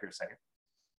talk about here in a second.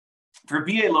 For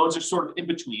VA loans, they're sort of in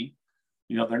between.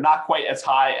 They're not quite as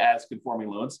high as conforming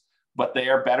loans, but they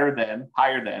are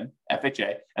higher than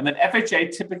FHA. And then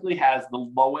FHA typically has the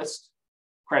lowest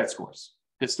credit scores,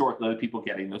 historically, the people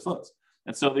getting those loans.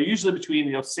 And so they're usually between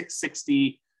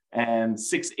 660 and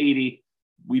 680.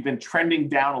 We've been trending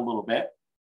down a little bit,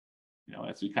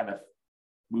 as we kind of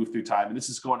move through time. And this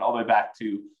is going all the way back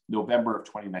to November of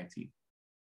 2019.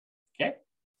 Okay.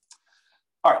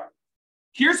 All right.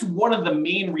 Here's one of the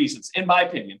main reasons, in my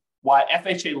opinion, why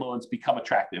FHA loans become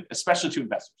attractive, especially to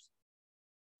investors.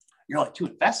 You're like, to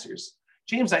investors?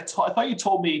 James, I thought you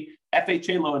told me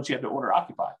FHA loans you had to owner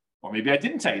occupy. Or maybe I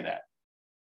didn't tell you that,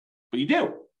 but you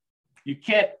do. You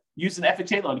can't use an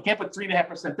FHA loan. You can't put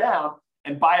 3.5% down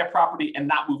and buy a property and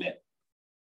not move in.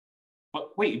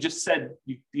 But wait, you just said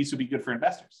these would be good for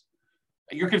investors.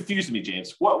 You're confusing me,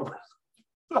 James. What?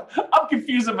 I'm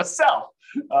confusing myself.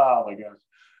 Oh my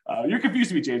gosh. You're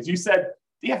confusing me, James. You said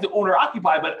they have to owner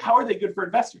occupy, but how are they good for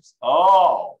investors?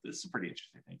 Oh, this is pretty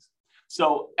interesting things.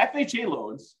 So FHA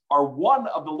loans are one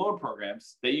of the loan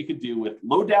programs that you could do with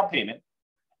low down payment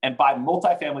and buy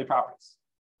multifamily properties.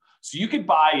 So you could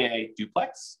buy a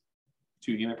duplex,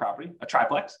 2-unit property, a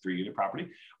triplex, 3-unit property,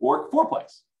 or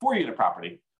fourplex, 4-unit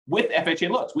property with FHA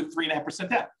loans with 3.5%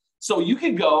 down. So you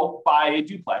can go buy a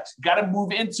duplex, got to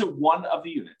move into one of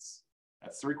the units.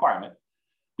 That's the requirement.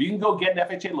 But you can go get an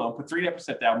FHA loan, put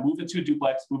 3.5% down, move into a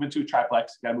duplex, move into a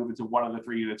triplex, got to move into one of the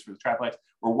 3 units for the triplex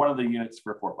or one of the units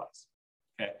for a fourplex.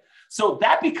 Okay. So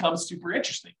that becomes super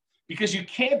interesting because you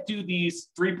can't do these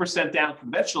 3% down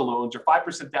conventional loans or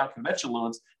 5% down conventional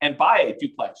loans and buy a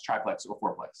duplex, triplex, or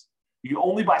fourplex. You can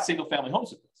only buy single family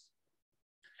homes with this.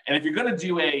 And if you're going to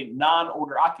do a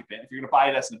non-owner occupant, if you're going to buy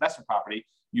it as an investment property,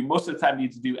 you most of the time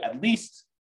need to do at least,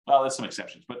 well, there's some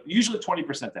exceptions, but usually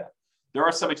 20% down. There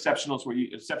are some exceptional loans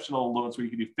where you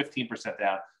can do 15%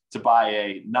 down to buy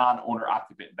a non-owner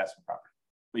occupant investment property.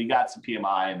 But you got some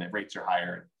PMI and the rates are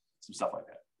higher and some stuff like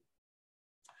that.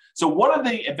 So one of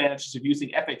the advantages of using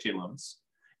FHA loans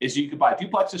is you could buy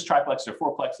duplexes, triplexes, or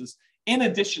fourplexes in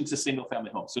addition to single family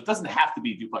homes. So it doesn't have to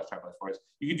be duplex, triplex, fourplex.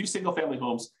 You can do single family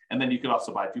homes, and then you can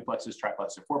also buy duplexes,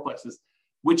 triplexes, or fourplexes,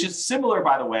 which is similar,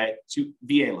 by the way, to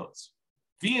VA loans.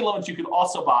 VA loans, you can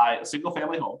also buy a single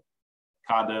family home,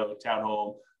 condo,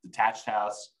 townhome, detached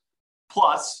house.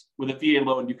 Plus, with a VA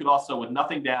loan, you could also, with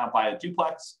nothing down, buy a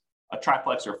duplex, a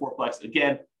triplex, or a fourplex.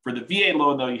 Again, for the VA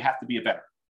loan, though, you have to be a veteran.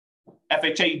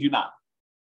 FHA, you do not.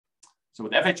 So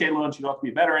with FHA loans, you don't have to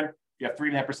be a veteran. You have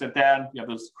 3.5% down. You have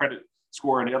those credit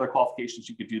score and the other qualifications.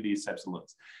 You could do these types of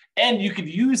loans. And you could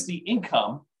use the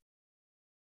income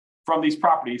from these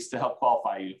properties to help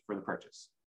qualify you for the purchase.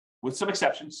 With some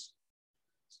exceptions.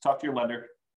 So talk to your lender.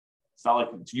 It's not like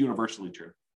it's universally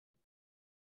true.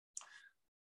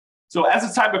 So as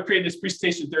the time of creating this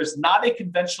presentation, there's not a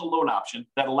conventional loan option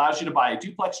that allows you to buy a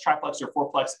duplex, triplex, or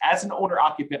fourplex as an owner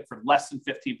occupant for less than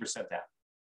 15% down.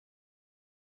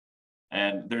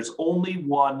 And there's only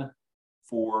one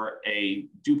for a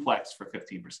duplex for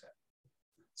 15%.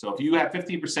 So if you have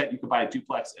 15%, you can buy a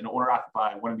duplex and owner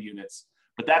occupy one of the units,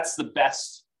 but that's the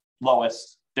best,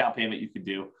 lowest down payment you can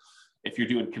do if you're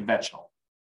doing conventional.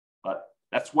 But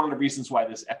that's one of the reasons why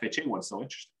this FHA one's so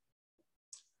interesting.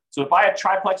 So to buy a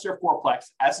triplex or a fourplex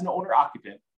as an owner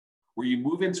occupant, where you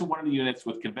move into one of the units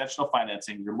with conventional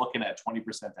financing, you're looking at 20%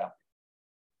 down payment.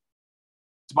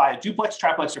 To buy a duplex,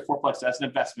 triplex, or fourplex as an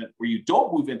investment where you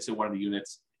don't move into one of the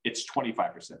units, it's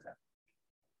 25% down,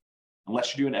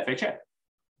 unless you're doing FHA.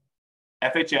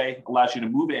 FHA allows you to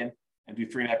move in and do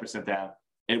 3.5% down.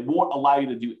 It won't allow you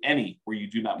to do any where you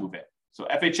do not move in. So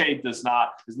FHA is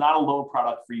not a loan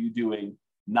product for you doing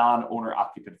non-owner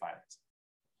occupant financing.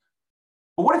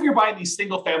 But what if you're buying these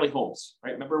single family homes,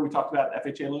 right? Remember we talked about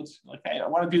FHA loans? Like, hey, I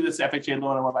want to do this FHA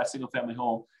loan. I want to buy a single family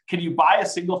home. Can you buy a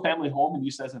single family home and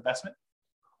use it as an investment?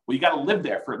 Well, you got to live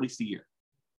there for at least a year.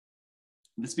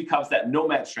 And this becomes that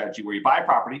nomad strategy where you buy a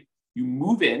property, you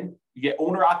move in, you get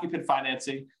owner occupant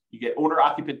financing, you get owner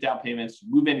occupant down payments, you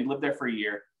move in, you live there for a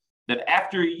year. Then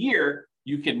after a year,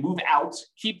 you can move out,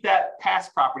 keep that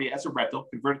past property as a rental,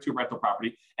 convert it to a rental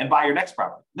property, and buy your next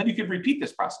property. Then you could repeat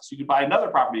this process. You could buy another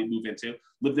property to move into,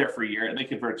 live there for a year, and then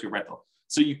convert it to a rental.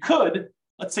 So you could,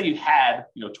 let's say you had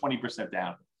 20%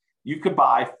 down. You could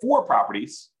buy 4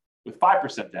 properties with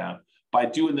 5% down by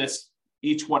doing this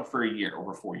each one for a year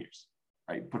over 4 years.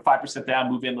 Right? Put 5%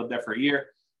 down, move in, live there for a year,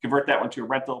 convert that one to a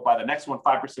rental, buy the next one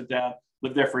 5% down,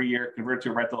 live there for a year, convert it to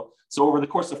a rental. So over the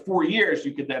course of 4 years,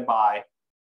 you could then buy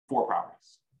 4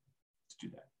 properties. Let's do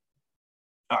that.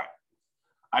 All right.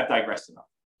 I've digressed enough.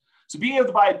 So being able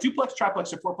to buy a duplex,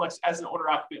 triplex, or fourplex as an owner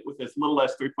occupant with as little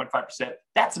as 3.5%,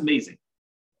 that's amazing.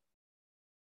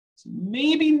 So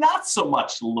maybe not so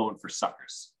much the loan for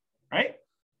suckers, right?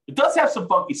 It does have some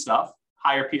funky stuff,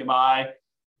 higher PMI,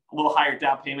 a little higher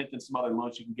down payment than some other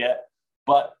loans you can get.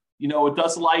 But, it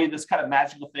does allow you this kind of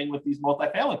magical thing with these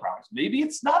multifamily properties. Maybe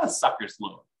it's not a sucker's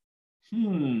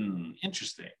loan.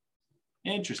 Interesting.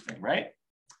 Interesting, right?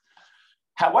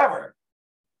 However,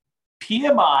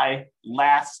 PMI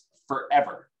lasts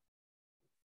forever.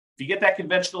 If you get that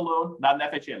conventional loan, not an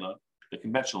FHA loan, the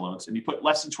conventional loans, and you put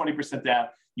less than 20% down,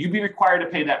 you'd be required to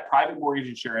pay that private mortgage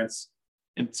insurance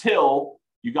until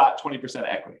you got 20%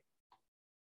 equity.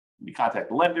 You contact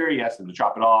the lender, you ask them to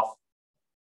drop it off.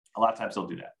 A lot of times they'll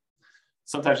do that.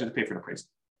 Sometimes you have to pay for an appraisal.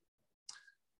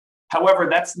 However,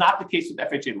 that's not the case with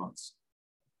FHA loans.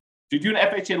 If you do an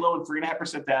FHA loan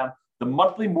 3.5% down, the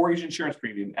monthly mortgage insurance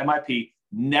premium, MIP,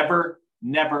 never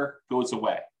goes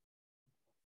away.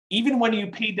 Even when you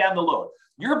pay down the loan,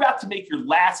 you're about to make your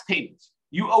last payment.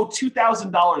 You owe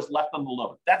 $2,000 left on the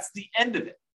loan. That's the end of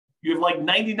it. You have like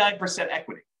 99%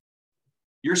 equity.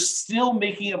 You're still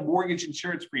making a mortgage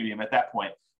insurance premium at that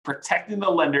point, protecting the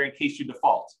lender in case you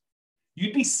default.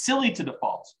 You'd be silly to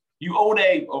default. You own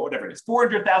whatever it is,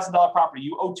 $400,000 property.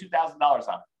 You owe $2,000 on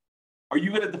it. Are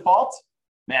you going to default?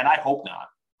 Man, I hope not.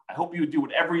 I hope you would do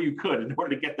whatever you could in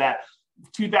order to get that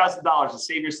 $2,000 to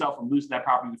save yourself from losing that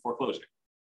property to foreclosure.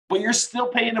 But you're still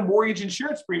paying a mortgage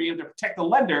insurance premium to protect the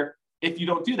lender if you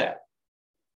don't do that.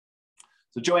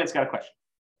 So Joanne's got a question.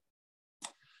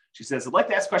 She says, I'd like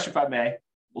to ask a question if I may.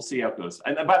 We'll see how it goes.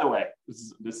 And by the way,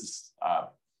 this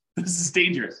is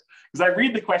dangerous because I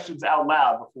read the questions out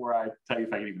loud before I tell you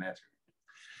if I can even answer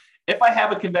it. If I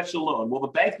have a conventional loan, will the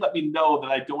bank let me know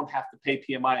that I don't have to pay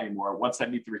PMI anymore once I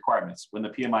meet the requirements when the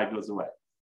PMI goes away?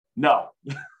 No.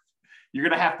 You're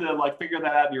going to have to figure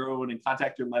that out on your own and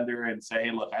contact your lender and say,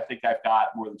 hey, look, I think I've got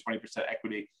more than 20%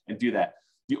 equity and do that.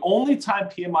 The only time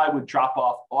PMI would drop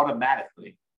off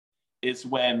automatically is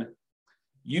when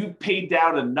you paid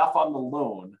down enough on the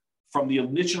loan from the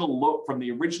original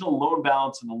loan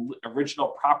balance and the original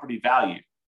property value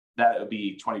that it would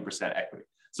be 20% equity.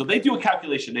 So they do a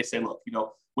calculation. They say, look,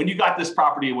 when you got this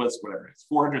property, it was whatever it's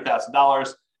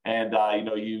 $400,000, and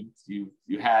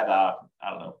you had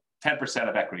 10%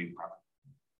 of equity in the property.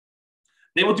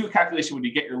 They will do a calculation when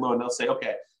you get your loan. They'll say,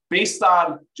 okay, based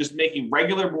on just making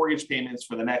regular mortgage payments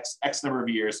for the next X number of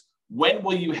years, when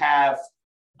will you have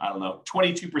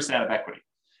 22% of equity?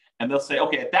 And they'll say,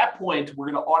 okay, at that point,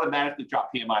 we're going to automatically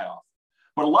drop PMI off.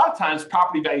 But a lot of times,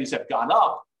 property values have gone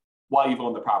up while you've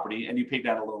owned the property and you paid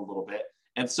down a loan a little bit.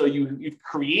 And so you've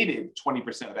created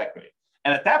 20% of equity.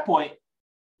 And at that point,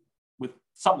 with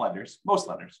some lenders, most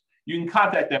lenders, you can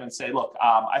contact them and say, look,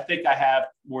 I think I have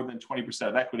more than 20%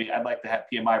 of equity. I'd like to have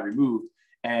PMI removed.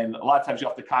 And a lot of times you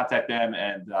have to contact them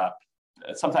and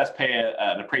sometimes pay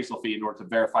an appraisal fee in order to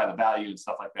verify the value and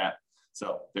stuff like that.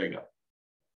 So there you go.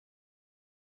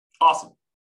 Awesome.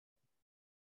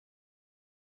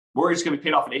 Mortgage is going to be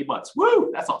paid off in 8 months. Woo!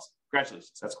 That's awesome.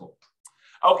 Congratulations. That's cool.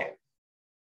 Okay.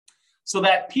 So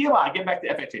that PMI, getting back to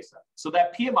FHA stuff. So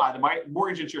that PMI, the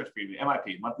mortgage insurance premium,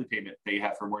 MIP, monthly payment that you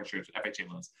have for mortgage insurance, FHA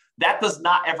loans, that does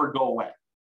not ever go away,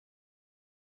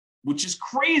 which is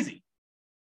crazy.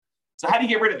 So how do you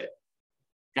get rid of it?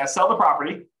 You got to sell the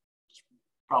property.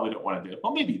 Probably don't want to do it.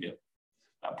 Well, maybe you do.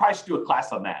 Probably should do a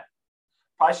class on that.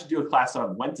 Probably should do a class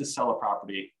on when to sell a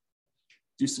property.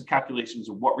 Do some calculations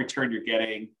of what return you're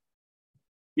getting.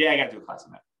 Yeah, I got to do a class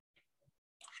on that.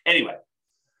 Anyway,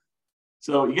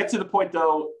 so you get to the point,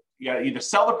 though, you got to either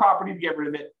sell the property to get rid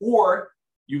of it, or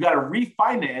you got to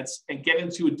refinance and get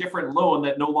into a different loan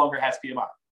that no longer has PMI.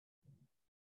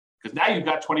 Because now you've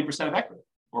got 20% of equity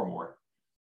or more.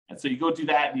 And so you go do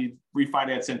that and you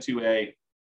refinance into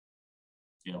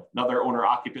another owner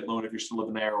occupant loan if you're still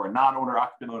living there, or a non-owner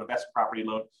occupant loan, investment property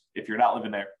loan if you're not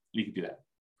living there. You can do that.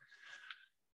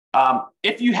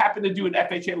 If you happen to do an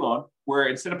FHA loan where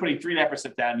instead of putting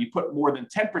 3.5% down, you put more than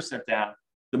 10% down,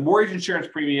 the mortgage insurance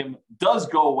premium does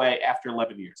go away after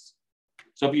 11 years.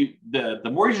 So if the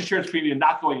mortgage insurance premium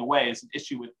not going away is an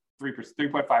issue with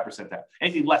 3.5% down,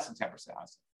 anything less than 10%,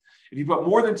 honestly. If you put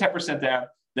more than 10% down,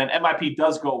 then MIP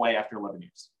does go away after 11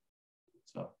 years.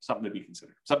 So something to be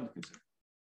considered, something to consider.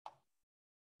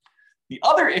 The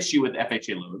other issue with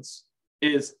FHA loans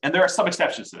is, and there are some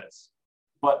exceptions to this,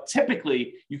 but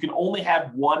typically you can only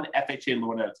have one FHA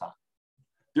loan at a time.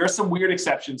 There are some weird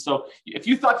exceptions. So if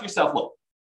you thought to yourself, look,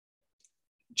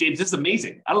 James, this is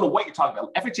amazing. I don't know what you're talking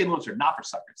about. FHA loans are not for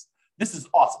suckers. This is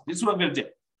awesome. This is what I'm going to do.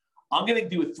 I'm going to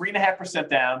do a 3.5%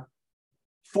 down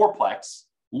fourplex,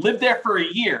 live there for a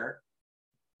year,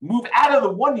 move out of the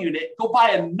one unit, go buy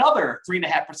another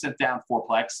 3.5% down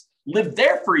fourplex, live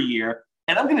there for a year,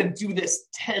 and I'm going to do this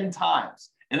 10 times.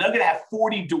 And I'm going to have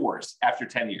 40 doors after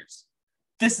 10 years.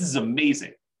 This is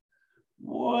amazing.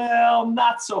 Well,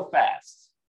 not so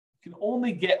fast. You can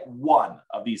only get one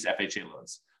of these FHA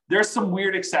loans. There's some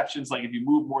weird exceptions, like if you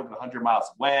move more than 100 miles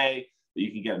away, that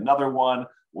you can get another one,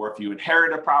 or if you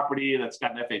inherit a property that's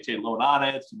got an FHA loan on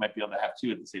it, you might be able to have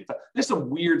two at the same time. There's some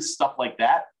weird stuff like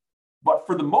that. But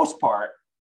for the most part,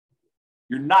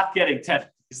 you're not getting 10 of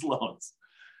these loans.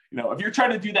 If you're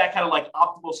trying to do that kind of like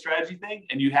optimal strategy thing,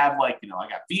 and you have like, I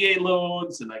got VA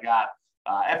loans and I got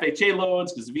FHA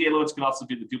loans, because the VA loans can also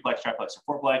be the duplex, triplex,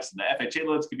 or fourplex, and the FHA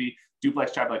loans can be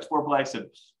duplex, triplex, fourplex. And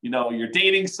you're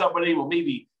dating somebody, well,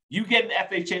 maybe you get an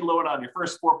FHA loan on your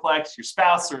first fourplex, your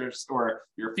spouse or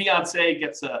your fiance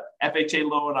gets a FHA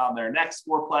loan on their next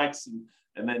fourplex,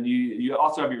 and then you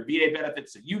also have your VA benefit.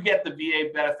 So you get the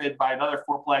VA benefit by another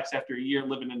fourplex after a year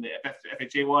living in the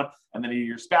FHA one, and then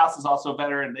your spouse is also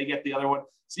better and they get the other one.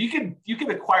 So you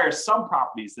can acquire some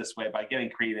properties this way by getting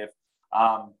creative,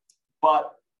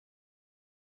 but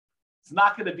it's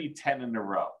not going to be 10 in a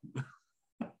row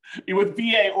with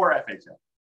VA or FHA.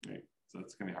 Right? So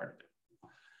it's going to be hard to do.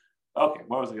 Okay,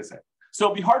 what was I going to say? So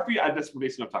it'd be hard for you. That's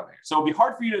basically what I'm talking about here. So it'd be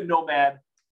hard for you to nomad,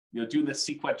 doing this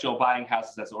sequential buying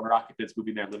houses as owner occupants,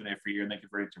 moving there, living there for a year, and then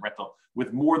converting to rental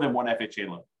with more than one FHA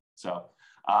loan. So,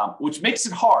 which makes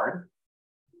it hard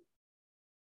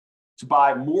to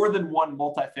buy more than one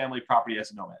multifamily property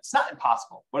as a nomad. It's not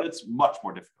impossible, but it's much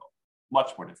more difficult.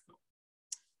 Much more difficult.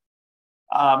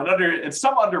 And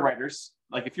some underwriters,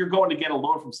 like if you're going to get a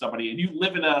loan from somebody and you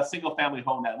live in a single family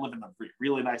home that live in a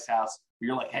really nice house, where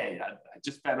you're like, hey, I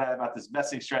just found out about this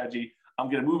vesting strategy. I'm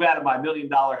going to move out of my $1 million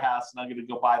house and I'm going to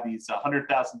go buy these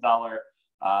 $100,000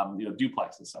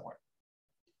 duplexes somewhere.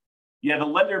 Yeah, the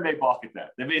lender may balk at that.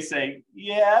 They may say,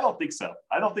 yeah, I don't think so.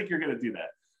 I don't think you're going to do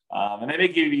that. And they may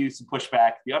give you some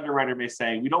pushback. The underwriter may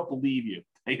say, we don't believe you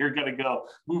that you're going to go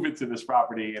move into this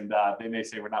property. And they may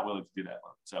say, we're not willing to do that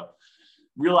loan. So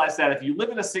realize that if you live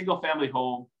in a single family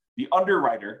home, the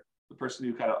underwriter, the person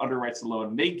who kind of underwrites the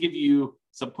loan, may give you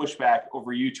some pushback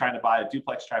over you trying to buy a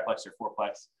duplex, triplex, or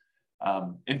fourplex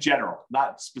in general,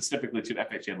 not specifically to an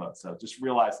FHA loan. So just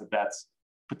realize that that's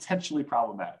potentially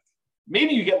problematic.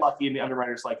 Maybe you get lucky and the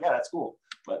underwriter's like, yeah, that's cool.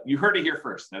 But you heard it here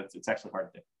first. It's actually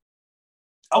hard to do.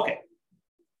 Okay.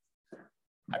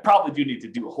 I probably do need to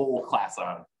do a whole class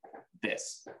on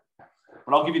this,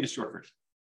 but I'll give you the short version.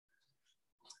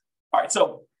 All right,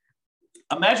 so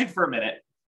imagine for a minute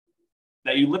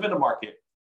that you live in a market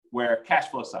where cash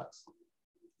flow sucks.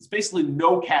 There's basically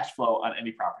no cash flow on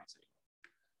any properties.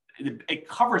 It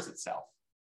covers itself,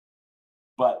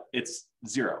 but it's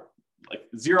zero, like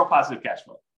zero positive cash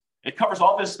flow. It covers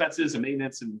all the expenses and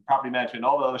maintenance and property management,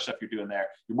 all the other stuff you're doing there,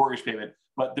 your mortgage payment,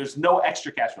 but there's no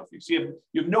extra cash flow for you. So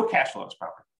you have no cash flow on this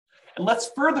property. And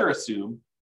let's further assume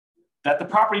that the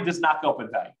property does not go up in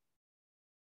value.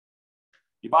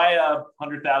 You buy a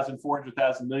 $100,000, $400,000,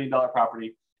 $1 million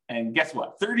property, and guess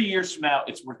what? 30 years from now,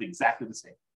 it's worth exactly the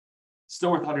same.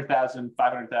 Still worth $100,000,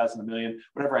 $500,000, $1 million,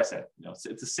 whatever I said.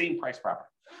 It's the same price property.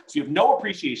 So you have no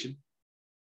appreciation,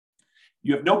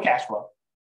 you have no cash flow,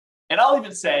 and I'll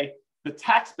even say the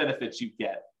tax benefits you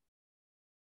get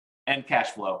and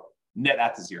cash flow net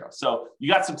out to zero. So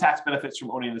you got some tax benefits from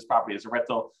owning this property as a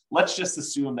rental. Let's just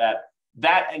assume that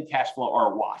and cash flow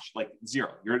are a wash, like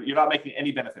zero. You're not making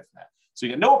any benefit from that. So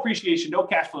you get no appreciation, no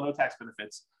cash flow, no tax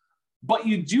benefits, but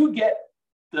you do get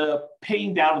the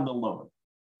paying down on the loan.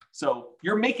 So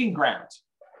you're making ground.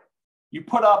 You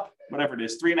put up whatever it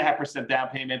is, 3.5% down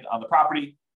payment on the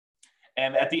property,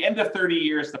 And at the end of 30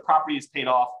 years, the property is paid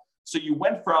off. So you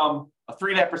went from a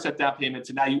 3.5% down payment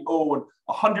to now you own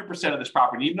 100% of this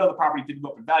property. Even though the property didn't go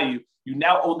up in value, you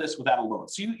now own this without a loan.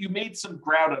 So you made some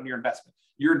ground on your investment.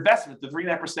 Your investment, the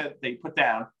 3.5% they put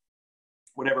down,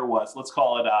 whatever it was, let's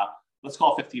call it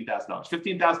 $15,000.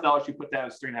 $15,000 you put down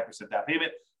as 3.5% down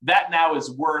payment. That now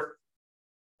is worth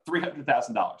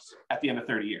 $300,000 at the end of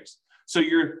 30 years. So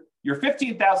your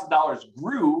 $15,000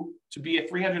 grew to be a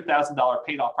 $300,000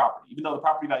 paid off property, even though the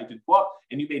property value didn't go up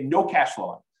and you made no cash flow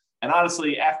on it. And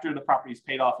honestly, after the property is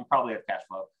paid off, you probably have cash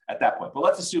flow at that point. But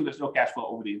let's assume there's no cash flow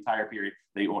over the entire period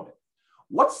that you own it.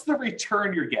 What's the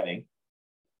return you're getting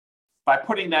by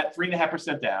putting that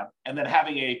 3.5% down and then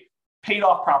having a paid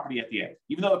off property at the end,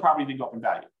 even though the property didn't go up in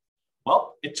value?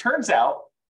 Well, it turns out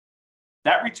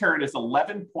that return is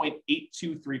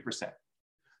 11.823%.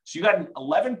 So you got an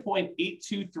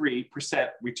 11.823%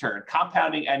 return,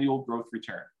 compounding annual growth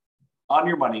return on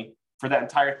your money for that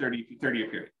entire 30-year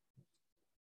period.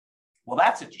 Well,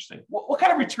 that's interesting. What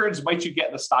kind of returns might you get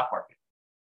in the stock market?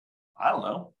 I don't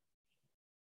know.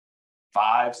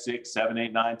 5, 6, 7,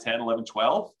 8, 9, 10, 11,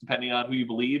 12, depending on who you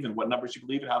believe and what numbers you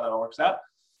believe and how that all works out.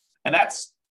 And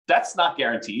that's not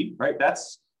guaranteed, right?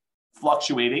 That's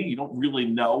fluctuating. You don't really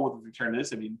know what the return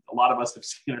is. I mean, a lot of us have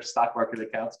seen our stock market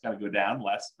accounts kind of go down the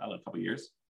last, couple of years.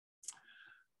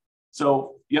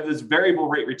 So you have this variable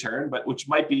rate return, but which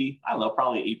might be,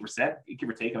 probably 8%, give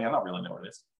or take. I mean, I don't really know what it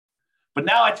is. But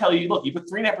now I tell you, look, you put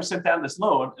 3.5% down this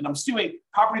loan, and I'm assuming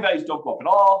property values don't go up at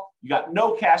all. You got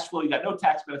no cash flow. You got no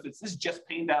tax benefits. This is just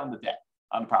paying down the debt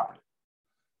on the property.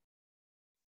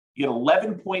 You get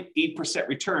 11.8%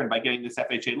 return by getting this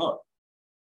FHA loan.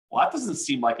 Well, that doesn't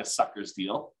seem like a sucker's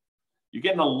deal. You're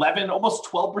getting 11, almost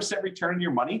 12% return on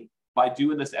your money by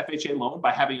doing this FHA loan,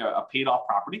 by having a paid off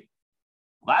property.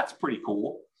 Well, that's pretty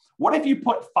cool. What if you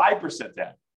put 5%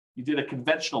 down? You did a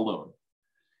conventional loan.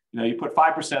 You put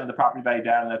 5% of the property value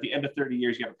down, and at the end of 30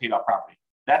 years, you have a paid off property.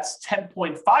 That's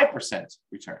 10.5%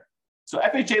 return. So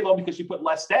FHA loan, because you put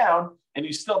less down and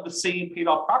you still have the same paid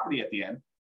off property at the end,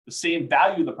 the same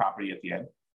value of the property at the end,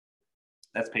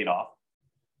 that's paid off.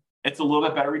 It's a little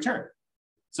bit better return.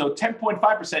 So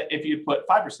 10.5% if you put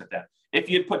 5% down. If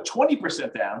you put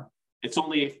 20% down, it's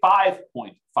only a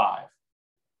 5.511%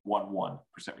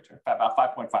 return, about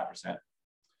 5.5%. And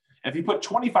if you put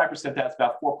 25% down, it's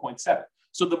about 4.7.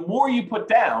 So the more you put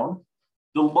down,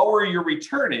 the lower your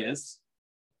return is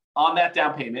on that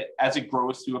down payment as it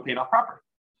grows through a paid off property.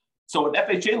 So an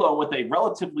FHA loan with a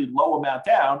relatively low amount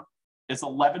down is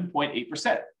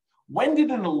 11.8%. When did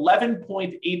an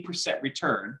 11.8%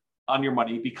 return on your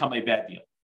money become a bad deal?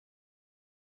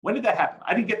 When did that happen?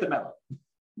 I didn't get the memo.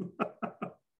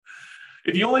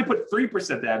 If you only put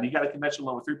 3% down, you got a conventional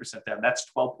loan with 3% down, that's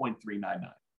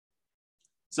 12.399.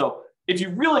 So if you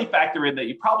really factor in that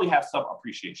you probably have some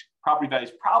appreciation, property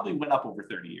values probably went up over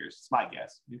 30 years. It's my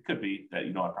guess. It could be that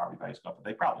you don't have property values go up, but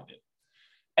they probably did.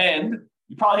 And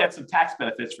you probably had some tax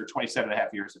benefits for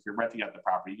 27.5 years. If you're renting out the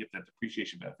property, you get that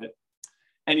depreciation benefit.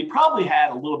 And you probably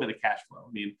had a little bit of cash flow.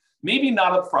 I mean, maybe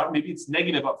not up front, maybe it's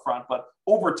negative up front, but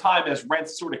over time as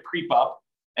rents sort of creep up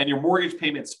and your mortgage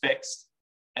payment's fixed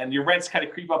and your rents kind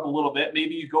of creep up a little bit,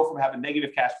 maybe you go from having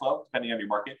negative cash flow, depending on your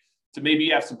market, to maybe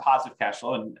you have some positive cash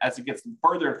flow. And as it gets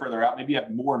further and further out, maybe you have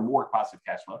more and more positive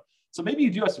cash flow. So maybe you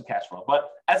do have some cash flow,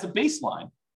 but as a baseline,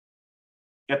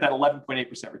 get that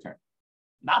 11.8% return.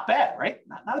 Not bad, right?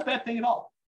 Not a bad thing at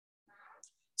all.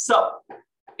 So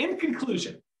in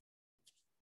conclusion,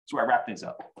 that's where I wrap things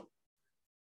up.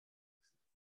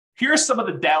 Here are some of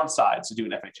the downsides to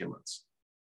doing FHA loans.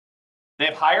 They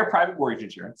have higher private mortgage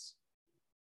insurance.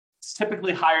 It's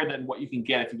typically higher than what you can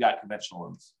get if you got conventional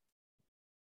loans.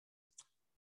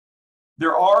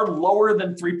 There are lower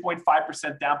than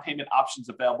 3.5% down payment options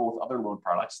available with other loan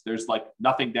products. There's like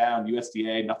nothing down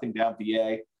USDA, nothing down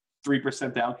VA,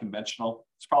 3% down conventional.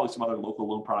 There's probably some other local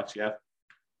loan products you have.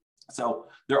 So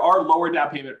there are lower down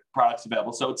payment products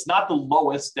available. So it's not the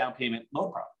lowest down payment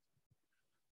loan product.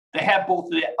 They have both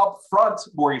the upfront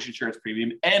mortgage insurance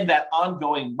premium and that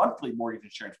ongoing monthly mortgage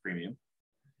insurance premium.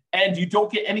 And you don't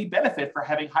get any benefit for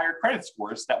having higher credit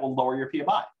scores that will lower your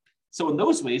PMI. So in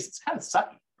those ways, it's kind of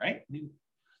sucky, right? I mean,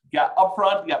 you got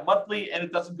upfront, you got monthly, and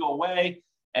it doesn't go away.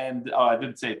 And I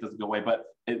didn't say it doesn't go away, but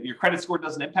your credit score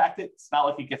doesn't impact it. It's not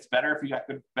like it gets better if you got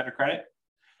better credit.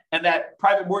 And that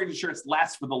private mortgage insurance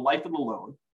lasts for the life of the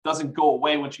loan, doesn't go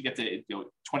away once you get to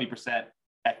 20%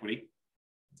 equity.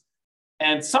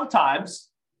 And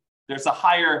sometimes there's a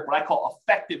higher, what I call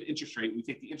effective interest rate. We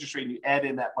take the interest rate and you add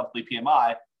in that monthly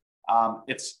PMI.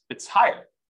 It's higher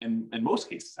in most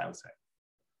cases, I would say.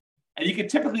 And you can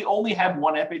typically only have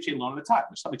one FHA loan at a time.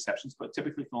 There's some exceptions, but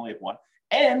typically you can only have one.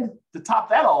 And to top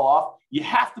that all off, you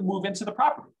have to move into the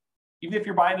property. Even if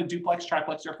you're buying a duplex,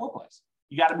 triplex, or fourplex,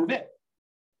 you got to move in.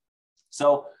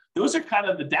 So those are kind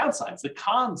of the downsides, the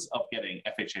cons of getting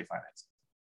FHA financing.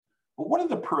 But what are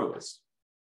the pros?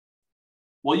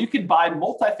 Well, you can buy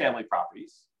multifamily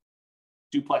properties,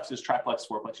 duplexes, triplex,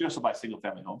 fourplex. You also buy single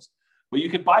family homes, but you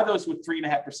can buy those with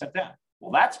 3.5% down.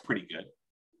 Well, that's pretty good.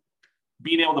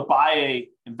 Being able to buy a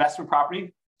investment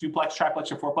property, duplex,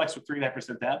 triplex, or fourplex with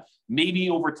 3.5% down, maybe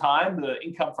over time, the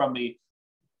income from the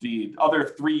other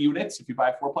 3 units, if you buy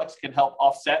a fourplex, can help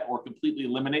offset or completely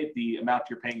eliminate the amount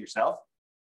you're paying yourself.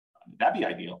 That'd be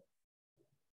ideal.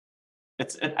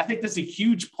 I think this is a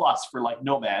huge plus for like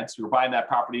nomads who are buying that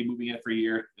property, moving in for a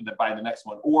year, and then buying the next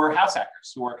one, or house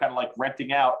hackers who are kind of like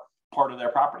renting out part of their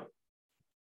property.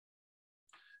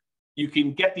 You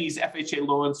can get these FHA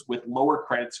loans with lower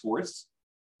credit scores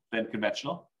than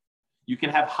conventional. You can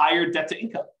have higher debt to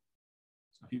income.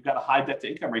 So if you've got a high debt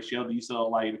to income ratio, these will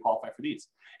allow you to qualify for these.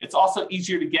 It's also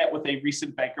easier to get with a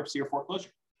recent bankruptcy or foreclosure.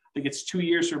 I think it's 2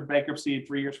 years for bankruptcy and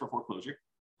 3 years for foreclosure.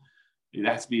 It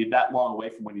has to be that long away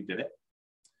from when you did it.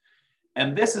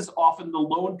 And this is often the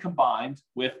loan combined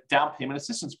with down payment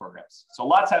assistance programs. So a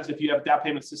lot of times if you have down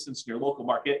payment assistance in your local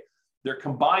market, they're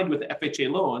combined with FHA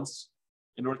loans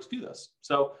in order to do this.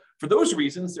 So for those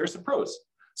reasons, there's some pros.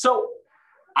 So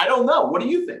I don't know. What do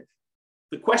you think?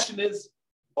 The question is,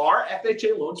 are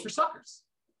FHA loans for suckers?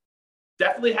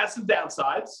 Definitely has some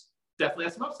downsides, definitely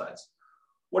has some upsides.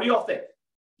 What do you all think?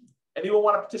 Anyone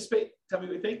want to participate? Tell me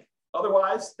what you think.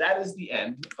 Otherwise, that is the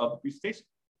end of the presentation.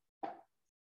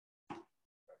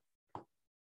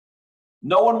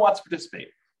 No one wants to participate.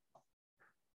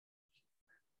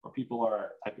 Or people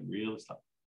are typing real stuff.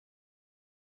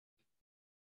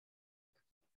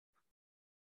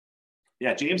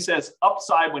 Yeah, James says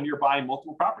upside when you're buying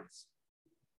multiple properties.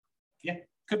 Yeah,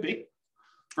 could be.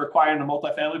 For acquiring the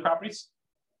multifamily properties.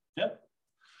 Yeah,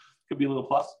 could be a little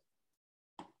plus.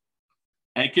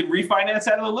 And you can refinance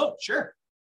out of the loan. Sure.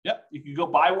 Yep, you can go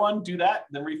buy one, do that,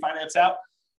 then refinance out.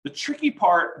 The tricky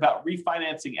part about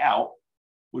refinancing out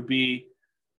would be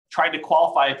trying to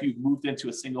qualify if you've moved into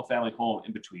a single family home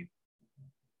in between.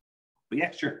 But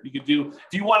yeah, sure. You could do,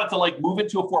 if you wanted to like move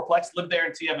into a fourplex, live there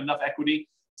until you have enough equity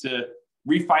to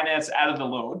refinance out of the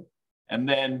loan and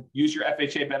then use your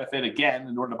FHA benefit again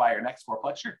in order to buy your next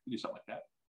fourplex, sure, you can do something like that.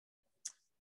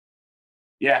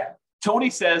 Yeah, Tony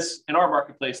says in our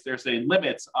marketplace, there's a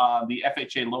limit on the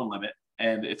FHA loan limit,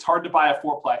 and it's hard to buy a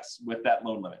fourplex with that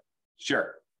loan limit.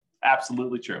 Sure,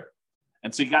 absolutely true.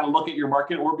 And so you got to look at your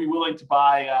market or be willing to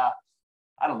buy,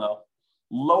 I don't know,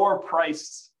 lower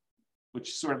priced,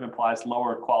 which sort of implies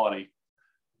lower quality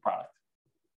product.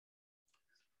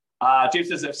 James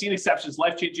says, I've seen exceptions,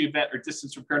 life-changing event or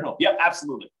distance from current home. Yep,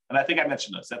 absolutely. And I think I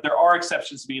mentioned those, that there are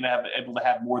exceptions to being able to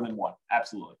have more than one.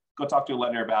 Absolutely. Go talk to a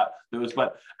lender about those.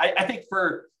 But I think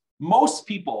for most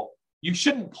people, you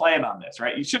shouldn't plan on this,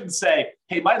 right? You shouldn't say,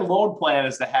 hey, my loan plan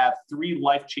is to have 3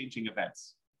 life-changing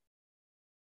events.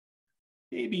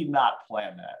 Maybe not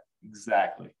plan that.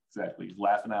 Exactly. He's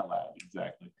laughing out loud.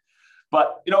 Exactly.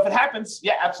 But, if it happens,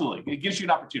 yeah, absolutely. It gives you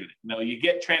an opportunity. You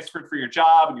get transferred for your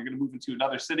job and you're going to move into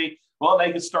another city. Well, now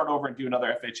you can start over and do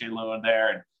another FHA loan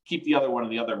there and keep the other one in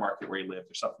the other market where you live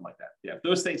or something like that. Yeah, if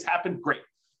those things happen, great.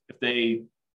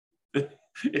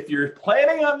 If you're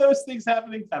planning on those things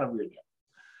happening, kind of weird there.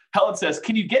 Helen says,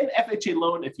 can you get an FHA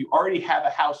loan if you already have a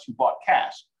house you bought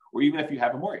cash or even if you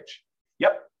have a mortgage?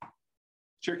 Yep,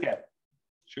 sure can.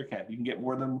 Sure can. You can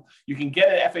get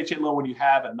an FHA loan when you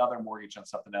have another mortgage on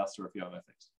something else or a few other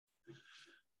things.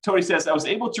 Tony says, I was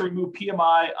able to remove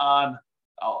PMI on,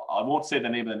 I won't say the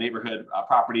name of the neighborhood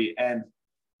property, and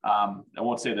I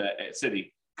won't say the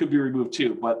city, could be removed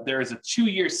too, but there is a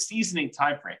 2-year seasoning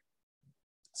time frame.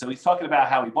 So he's talking about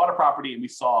how he bought a property and we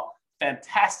saw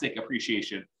fantastic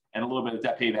appreciation and a little bit of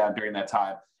debt pay down during that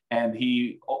time. And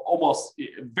he almost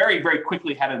very, very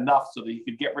quickly had enough so that he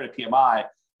could get rid of PMI.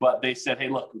 But they said, hey,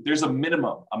 look, there's a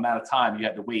minimum amount of time you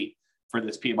had to wait for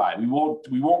this PMI. We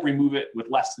won't remove it with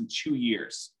less than 2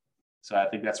 years. So I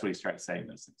think that's what he's trying to say in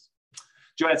those things.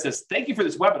 Joanne says, thank you for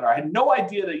this webinar. I had no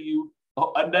idea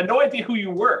I had no idea who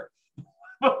you were.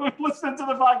 Listen to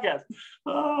the podcast.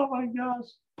 Oh my gosh.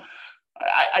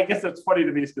 I guess that's funny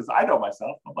to me because I know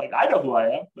myself. I'm like, I know who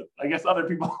I am, but I guess other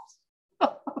people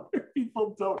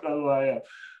don't know who I am.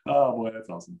 Oh boy, that's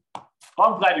awesome.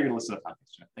 Well, I'm glad you're going to listen to the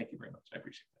podcast, John. Thank you very much. I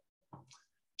appreciate that.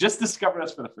 Just discovered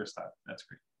us for the first time. That's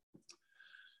great.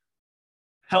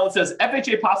 Helen says,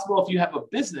 FHA possible if you have a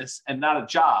business and not a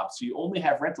job, so you only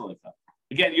have rental income.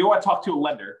 Again, you want to talk to a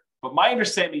lender But my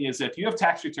understanding is if you have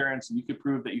tax returns and you can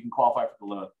prove that you can qualify for the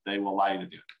loan, they will allow you to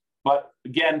do it. But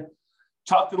again,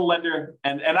 talk to the lender.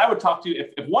 And I would talk to,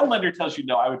 if one lender tells you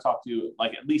no, I would talk to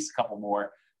like at least a couple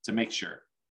more to make sure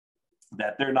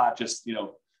that they're not just,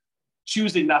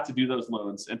 choosing not to do those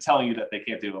loans and telling you that they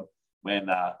can't do them when,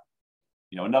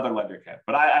 another lender can.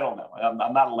 But I don't know.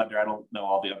 I'm not a lender. I don't know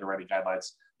all the underwriting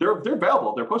guidelines. They're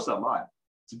available. They're posted online.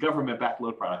 It's a government-backed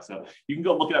loan product. So you can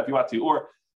go look it up if you want to. Or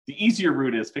the easier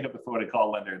route is pick up the phone and call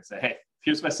a lender and say, hey,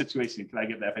 here's my situation. Can I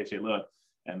get an FHA loan?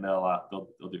 And they'll do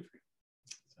it for you.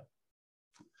 So.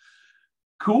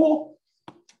 Cool.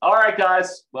 All right,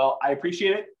 guys. Well, I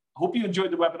appreciate it. Hope you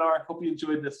enjoyed the webinar. Hope you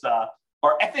enjoyed this, our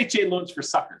FHA Loans for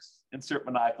Suckers. Insert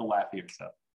maniacal laugh here. So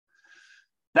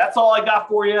that's all I got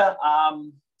for you.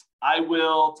 I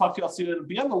will talk to you all soon.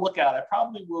 Be on the lookout. I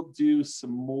probably will do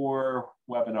some more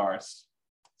webinars.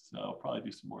 So I'll probably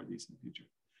do some more of these in the future.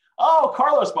 Oh,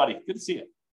 Carlos, buddy. Good to see you.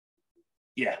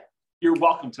 Yeah, you're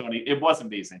welcome, Tony. It was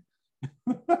amazing.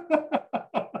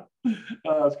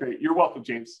 That's great. You're welcome,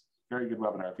 James. Very good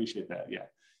webinar. I appreciate that. Yeah,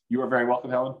 you are very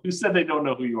welcome, Helen. Who said they don't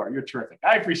know who you are? You're terrific.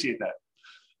 I appreciate that.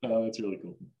 That's really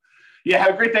cool. Yeah,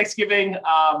 have a great Thanksgiving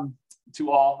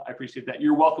to all. I appreciate that.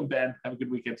 You're welcome, Ben. Have a good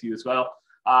weekend to you as well.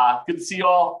 Good to see you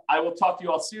all. I will talk to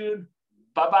you all soon.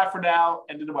 Bye-bye for now.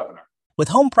 End of the webinar. With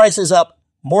home prices up,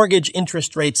 mortgage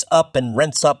interest rates up, and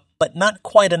rents up, but not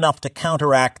quite enough to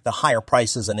counteract the higher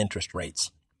prices and interest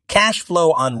rates. Cash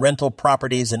flow on rental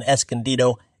properties in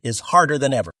Escondido is harder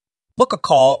than ever. Book a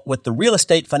call with the Real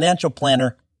Estate Financial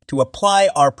Planner to apply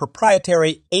our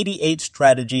proprietary 88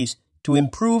 strategies to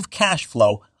improve cash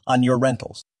flow on your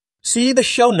rentals. See the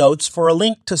show notes for a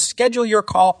link to schedule your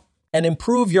call and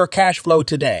improve your cash flow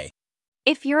today.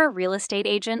 If you're a real estate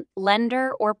agent,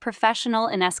 lender, or professional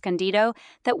in Escondido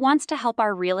that wants to help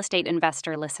our real estate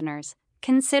investor listeners,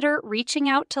 consider reaching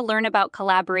out to learn about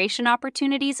collaboration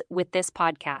opportunities with this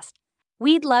podcast.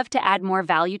 We'd love to add more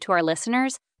value to our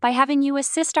listeners by having you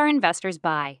assist our investors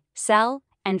buy, sell,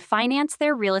 and finance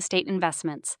their real estate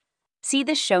investments. See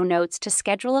the show notes to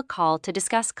schedule a call to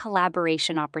discuss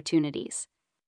collaboration opportunities.